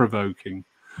thought-provoking.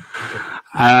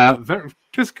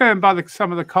 Just going by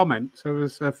some of the comments, there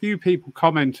was a few people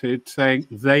commented saying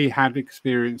they had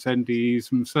experienced NDEs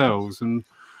themselves, and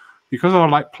because I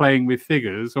like playing with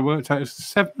figures, I worked out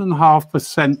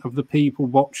 7.5% of the people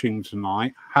watching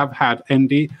tonight have had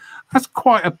NDE. That's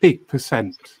quite a big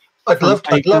percent. I'd love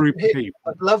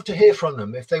to hear from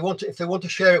them. If they want to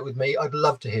share it with me, I'd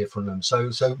love to hear from them.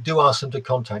 So do ask them to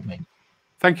contact me.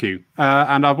 Thank you.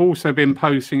 And I've also been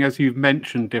posting, as you've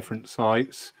mentioned, different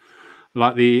sites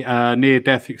like the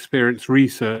Near-Death Experience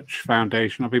Research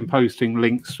Foundation. I've been posting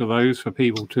links to those for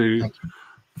people to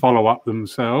follow up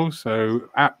themselves. So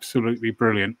absolutely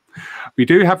brilliant. We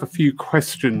do have a few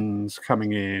questions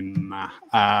coming in. Now,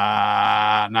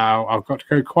 I've got to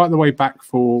go quite the way back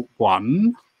for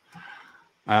one.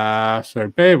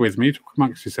 So bear with me, talk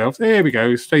amongst yourselves. There we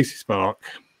go, Stacey Spark.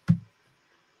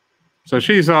 So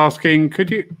she's asking,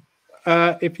 could you,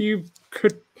 if you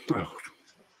could,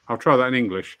 I'll try that in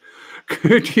English.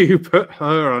 Could you put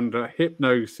her under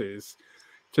hypnosis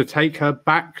to take her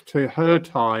back to her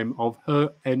time of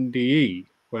her NDE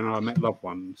when I met loved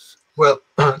ones? Well,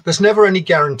 there's never any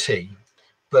guarantee,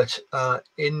 but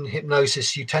in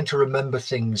hypnosis, you tend to remember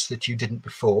things that you didn't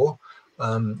before.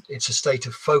 It's a state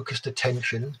of focused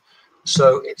attention,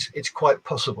 so it's quite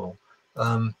possible.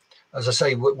 As I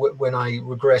say, when I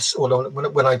regress, or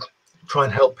when I try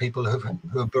and help people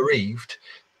who are bereaved,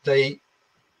 they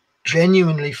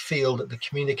genuinely feel that the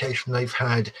communication they've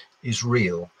had is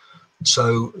real.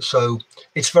 So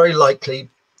it's very likely,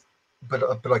 but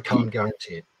I can't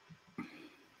guarantee it.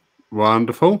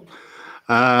 Wonderful.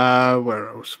 Where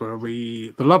else were we?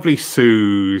 The lovely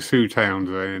Sue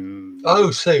Townsend. Oh,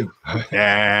 Sue.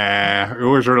 Yeah, we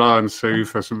always rely on Sue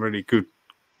for some really good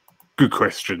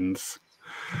questions.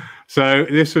 So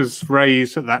this was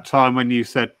raised at that time when you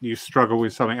said you struggle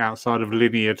with something outside of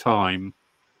linear time.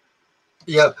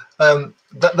 Yeah,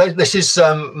 this is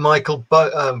Michael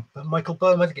Bohm. I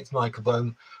think it's Michael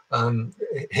Bohm.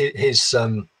 His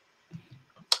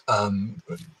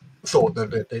thought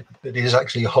that it is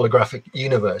actually a holographic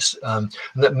universe, and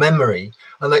that memory,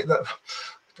 and I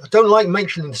don't like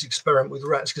mentioning this experiment with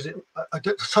rats because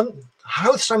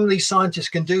how some of these scientists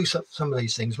can do some of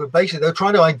these things, but basically they're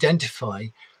trying to identify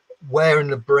where in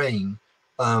the brain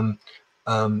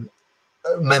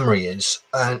memory is,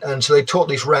 and so they taught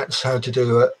these rats how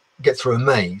to get through a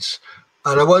maze.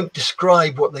 And I won't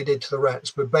describe what they did to the rats,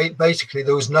 but basically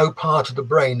there was no part of the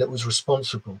brain that was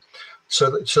responsible. So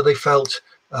they felt.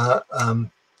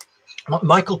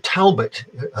 Michael Talbot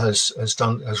has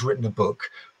written a book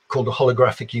called The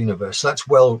Holographic Universe. That's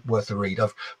well worth a read.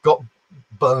 I've got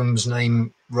Bohm's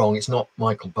name wrong. It's not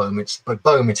Michael Bohm, but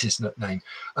Bohm is his name.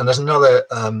 And there's another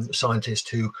scientist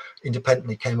who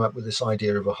independently came up with this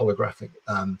idea of a holographic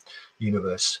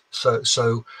universe.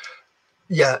 So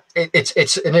yeah,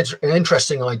 it's an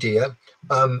interesting idea.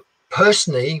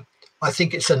 Personally, I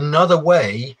think it's another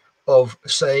way of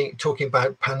talking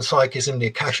about panpsychism, the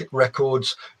Akashic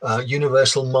records,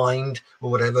 universal mind,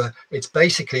 or whatever. It's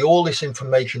basically all this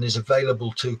information is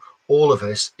available to all of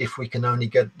us if we can only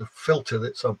get the filter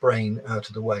that's our brain out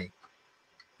of the way.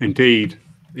 Indeed.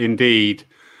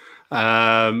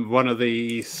 One of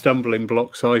the stumbling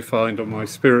blocks I find on my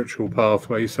spiritual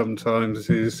pathway sometimes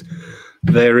is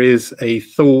there is a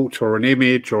thought or an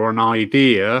image or an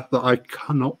idea that I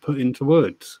cannot put into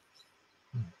words,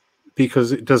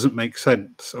 because it doesn't make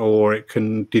sense, or it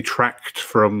can detract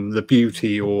from the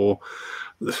beauty or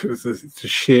the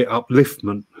sheer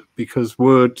upliftment, because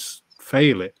words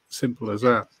fail it. Simple as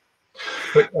that.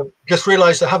 But just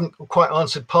realised I haven't quite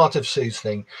answered part of Sue's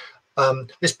thing.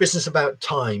 This business about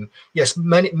time. Yes,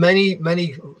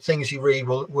 many things you read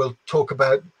will talk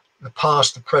about the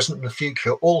past, the present, and the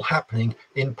future, all happening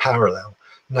in parallel.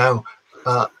 Now,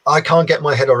 I can't get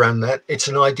my head around that. It's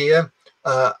an idea.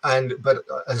 But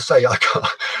as I say,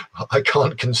 I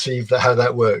can't conceive how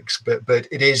that works, but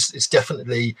it's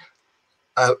definitely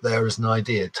out there as an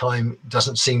idea. Time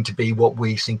doesn't seem to be what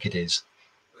we think it is.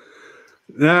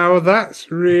 Now,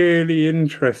 that's really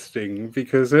interesting,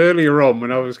 because earlier on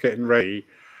when I was getting ready,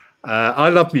 I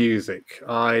love music.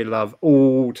 I love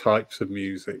all types of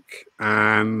music.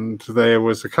 And there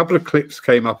was a couple of clips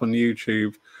came up on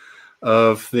YouTube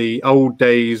of the old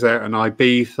days out in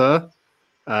Ibiza,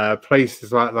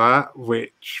 places like that,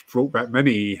 which brought back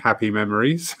many happy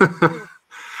memories.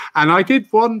 And I did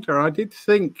wonder, I did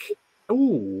think,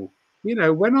 oh, you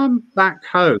know, when I'm back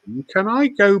home, can I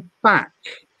go back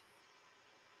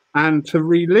and to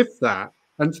relive that?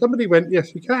 And somebody went,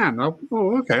 yes, you can. Oh,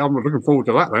 okay, I'm looking forward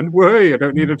to that then. Whey, I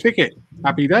don't need a ticket.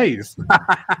 Happy days.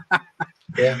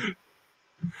 Yeah.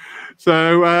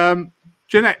 So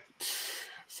Jeanette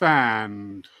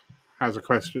Sand has a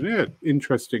question. Yeah,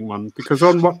 interesting one. Because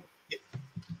on what...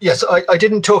 Yes, I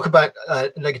didn't talk about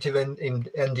negative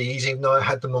NDEs, even though I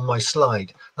had them on my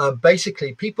slide.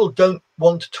 Basically, people don't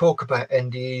want to talk about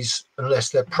NDEs unless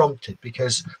they're prompted,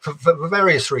 because for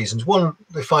various reasons. One,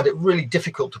 they find it really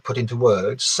difficult to put into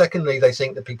words. Secondly, they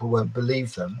think that people won't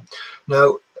believe them.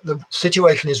 Now, the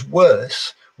situation is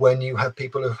worse when you have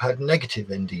people who've had negative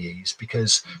NDEs,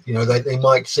 because you know they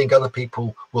might think other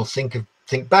people will think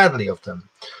badly of them.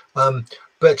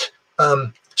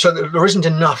 So there isn't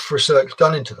enough research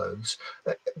done into those.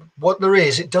 What there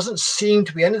is, it doesn't seem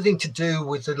to be anything to do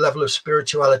with the level of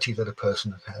spirituality that a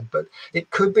person has had, but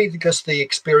it could be because the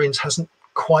experience hasn't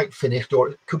quite finished, or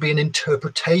it could be an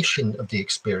interpretation of the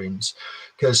experience,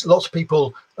 because lots of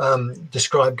people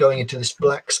describe going into this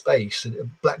black space, a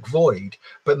black void,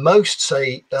 but most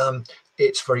say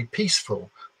it's very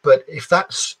peaceful. But if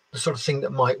that's the sort of thing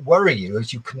that might worry you,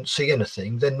 as you couldn't see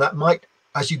anything, then that might,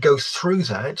 as you go through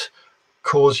that,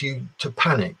 cause you to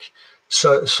panic.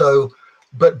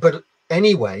 But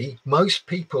anyway, most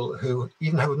people who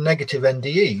even have negative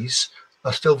NDEs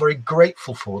are still very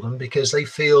grateful for them, because they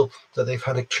feel that they've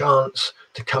had a chance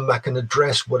to come back and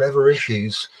address whatever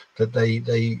issues that they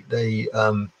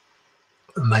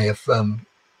may have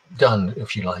done,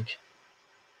 if you like.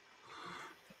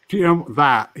 Do you know,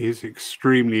 that is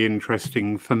extremely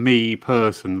interesting for me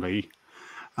personally.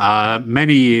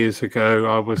 Many years ago,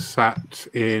 I was sat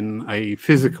in a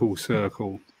physical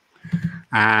circle,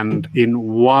 and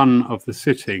in one of the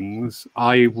sittings,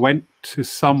 I went to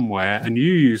somewhere, and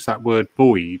you use that word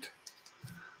void,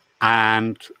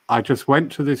 and I just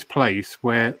went to this place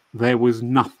where there was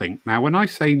nothing. Now, when I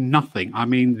say nothing, I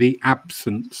mean the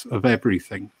absence of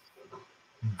everything.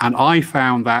 And I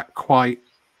found that quite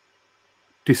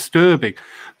disturbing.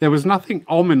 There was nothing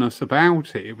ominous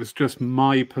about it. It was just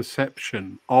my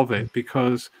perception of it,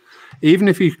 because even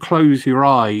if you close your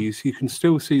eyes, you can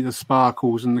still see the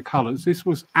sparkles and the colors. This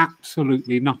was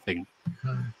absolutely nothing.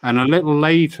 And a little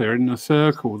later in the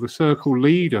circle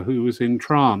leader, who was in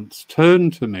trance,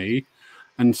 turned to me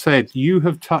and said, "You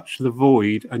have touched the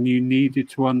void and you needed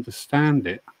to understand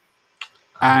it."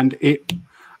 And do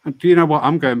you know what?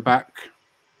 I'm going back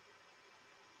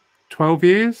 12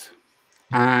 years.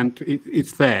 And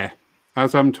it's there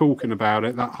as I'm talking about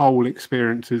it. That whole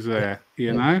experience is there,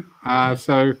 you know.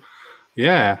 So,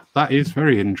 yeah, that is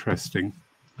very interesting.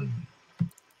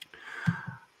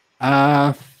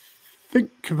 I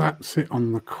think that's it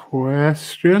on the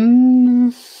questions.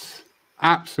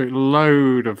 Absolute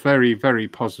load of very, very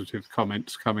positive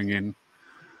comments coming in.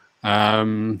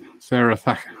 Sarah,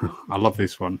 I love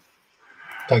this one.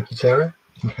 Thank you, Sarah.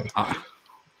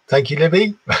 Thank you,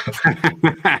 Libby.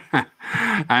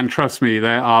 And trust me,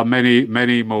 there are many,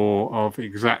 many more of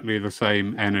exactly the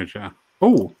same energy.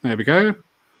 Oh, there we go.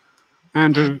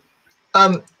 Andrew.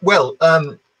 I'm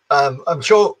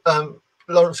sure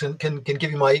Lawrence can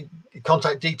give you my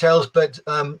contact details, but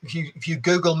if you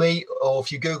Google me, or if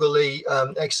you Google the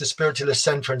Exeter Spiritualist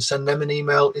Centre and send them an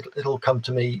email, it'll come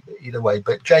to me either way.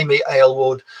 But Jamie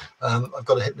Aylward, I've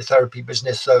got a hypnotherapy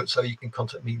business, so you can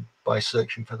contact me by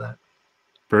searching for that.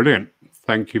 Brilliant.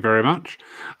 Thank you very much.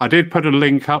 I did put a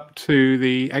link up to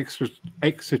the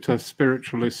Exeter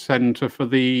Spiritualist Centre for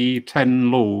the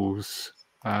 10 laws.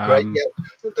 Great,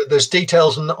 yeah. There's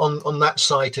details on that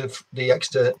site of the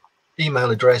Exeter email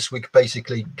address, which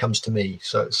basically comes to me.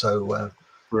 So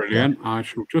brilliant. Yeah. I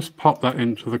shall just pop that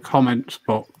into the comments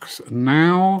box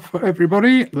now for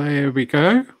everybody. There we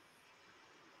go.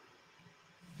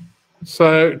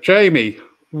 So, Jamie,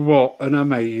 what an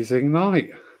amazing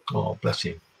night. Oh, bless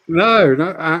you. No,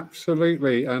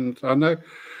 absolutely. And I know,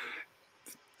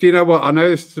 do you know what? I know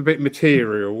this is a bit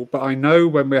material, but I know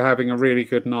when we're having a really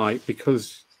good night,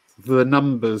 because the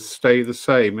numbers stay the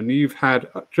same. And you've had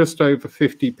just over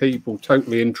 50 people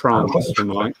totally entranced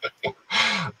tonight.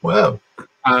 Well,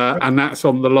 And that's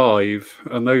on the live,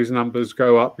 and those numbers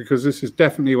go up because this is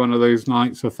definitely one of those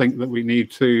nights I think that we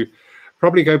need to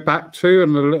probably go back to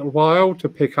in a little while to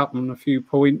pick up on a few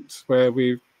points where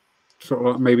we've sort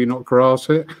of maybe not grasped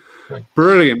it. Right.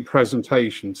 Brilliant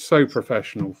presentation, so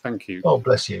professional. Thank you. Oh,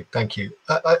 bless you. Thank you.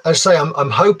 I say I'm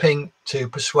hoping to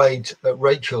persuade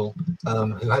Rachel,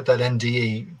 who had that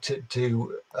NDE,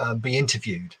 to be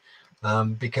interviewed,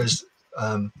 because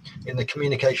in the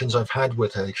communications I've had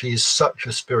with her, she is such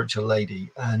a spiritual lady,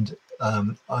 and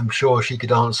I'm sure she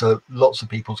could answer lots of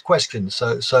people's questions.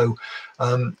 So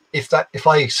if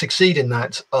I succeed in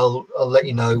that, I'll let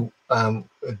you know a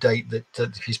date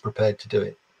that she's prepared to do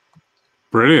it.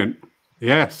 Brilliant.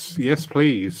 Yes,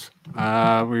 please.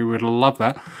 We would love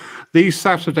that. These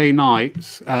Saturday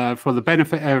nights, for the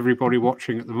benefit of everybody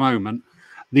watching at the moment,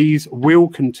 these will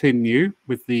continue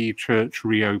with the church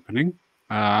reopening.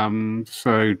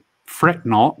 So fret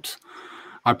not.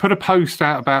 I put a post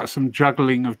out about some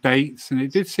juggling of dates, and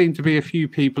it did seem to be a few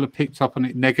people have picked up on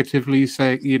it negatively,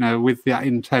 saying, with that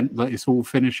intent that it's all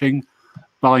finishing.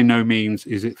 By no means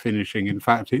is it finishing. In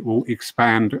fact, it will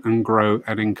expand and grow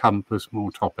and encompass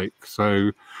more topics.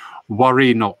 So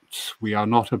worry not. We are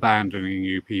not abandoning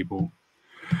you, people.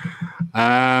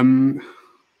 Gita.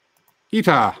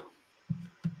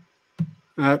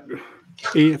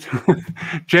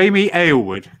 Jamie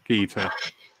Aylward, Gita.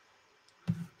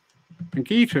 And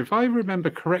Gita, if I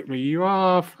remember correctly, you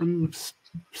are from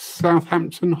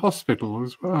Southampton Hospital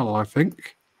as well, I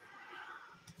think.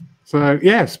 So,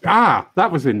 yes,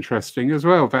 that was interesting as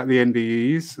well about the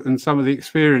NDEs and some of the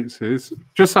experiences.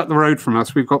 Just up the road from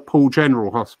us, we've got Poole General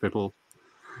Hospital,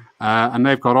 and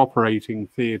they've got operating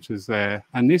theatres there.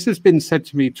 And this has been said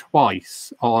to me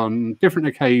twice on different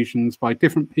occasions by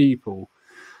different people,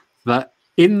 that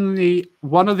in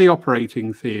one of the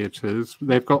operating theatres,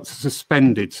 they've got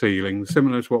suspended ceilings,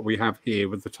 similar to what we have here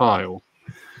with the tile.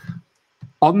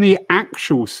 On the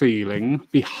actual ceiling,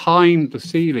 behind the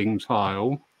ceiling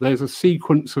tile, there's a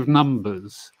sequence of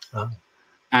numbers. Oh.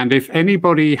 And if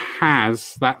anybody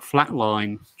has that flat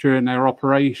line during their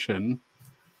operation,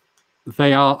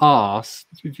 they are asked,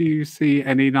 did you see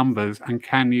any numbers and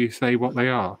can you say what they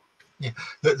are? Yeah,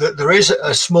 there is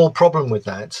a small problem with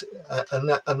that,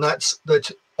 and that's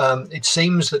that it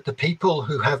seems that the people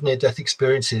who have near-death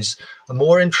experiences are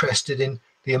more interested in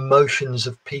the emotions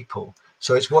of people.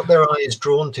 So it's what their eye is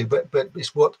drawn to, but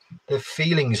it's what their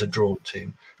feelings are drawn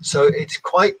to. So it's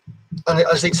quite, and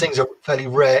as these things are fairly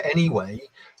rare anyway,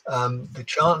 the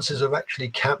chances of actually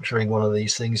capturing one of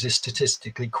these things is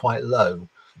statistically quite low.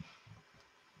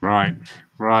 Right.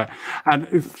 And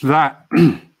if that,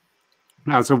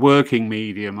 as a working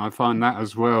medium, I find that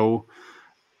as well,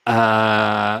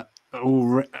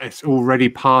 it's already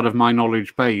part of my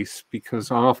knowledge base, because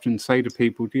I often say to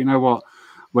people, do you know what?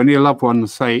 When your loved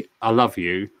ones say, I love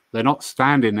you, they're not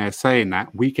standing there saying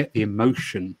that. We get the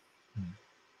emotion.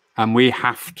 And we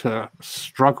have to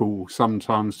struggle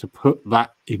sometimes to put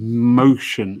that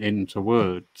emotion into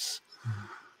words.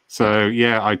 So,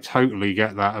 yeah, I totally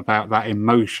get that about that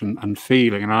emotion and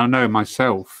feeling. And I know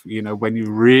myself, when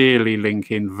you really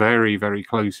link in very, very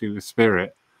closely with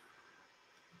spirit,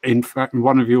 in fact,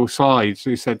 one of your slides,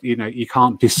 you said, you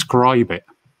can't describe it,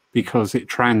 because it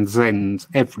transcends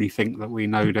everything that we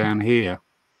know down here.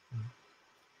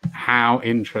 How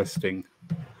interesting.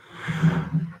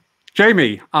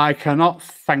 Jamie, I cannot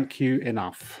thank you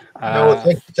enough.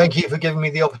 Thank you for giving me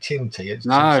the opportunity.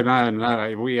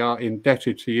 No. We are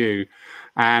indebted to you.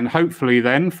 And hopefully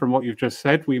then, from what you've just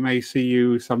said, we may see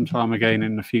you sometime again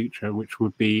in the future, which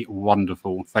would be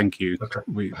wonderful. Thank you. Okay.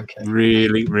 We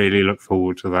really, really look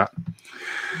forward to that.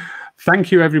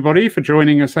 Thank you, everybody, for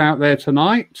joining us out there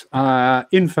tonight.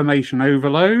 Information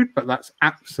overload, but that's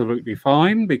absolutely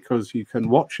fine, because you can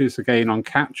watch this again on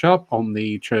Catch Up on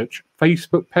the church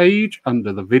Facebook page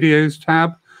under the videos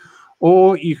tab,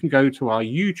 or you can go to our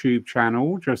YouTube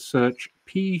channel, just search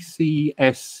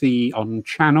PCSC on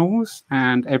channels,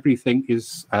 and everything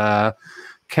is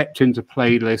kept into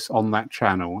playlists on that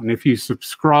channel. And if you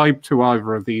subscribe to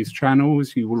either of these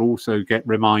channels, you will also get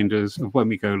reminders of when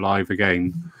we go live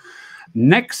again.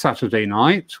 Next Saturday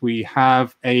night, we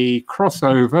have a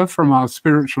crossover from our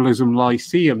Spiritualism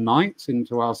Lyceum nights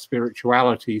into our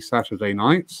Spirituality Saturday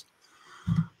nights.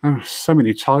 Oh, so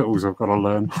many titles I've got to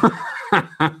learn.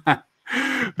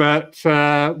 But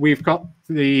we've got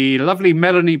the lovely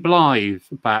Melanie Blythe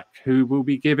back, who will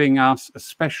be giving us a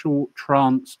special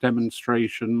trance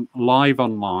demonstration live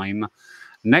online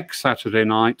next Saturday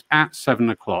night at 7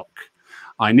 o'clock.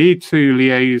 I need to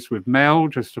liaise with Mel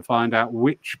just to find out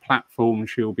which platform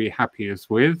she'll be happiest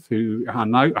with. Who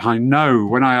I know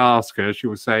when I ask her, she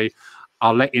will say,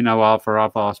 I'll let you know after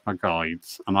I've asked my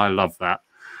guides, and I love that.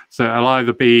 So it'll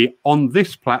either be on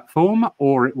this platform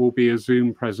or it will be a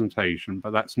Zoom presentation.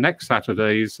 But that's next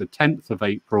Saturday's, the 10th of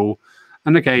April,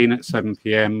 and again at 7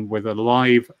 p.m. with a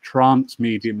live trance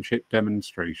mediumship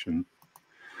demonstration.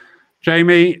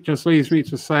 Jamie, just leaves me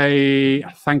to say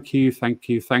thank you, thank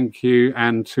you, thank you,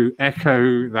 and to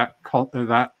echo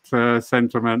that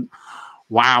sentiment.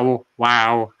 Wow,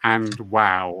 wow, and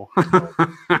wow.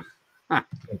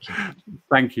 Thank you.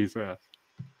 Thank you, sir.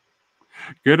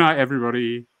 Good night,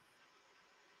 everybody.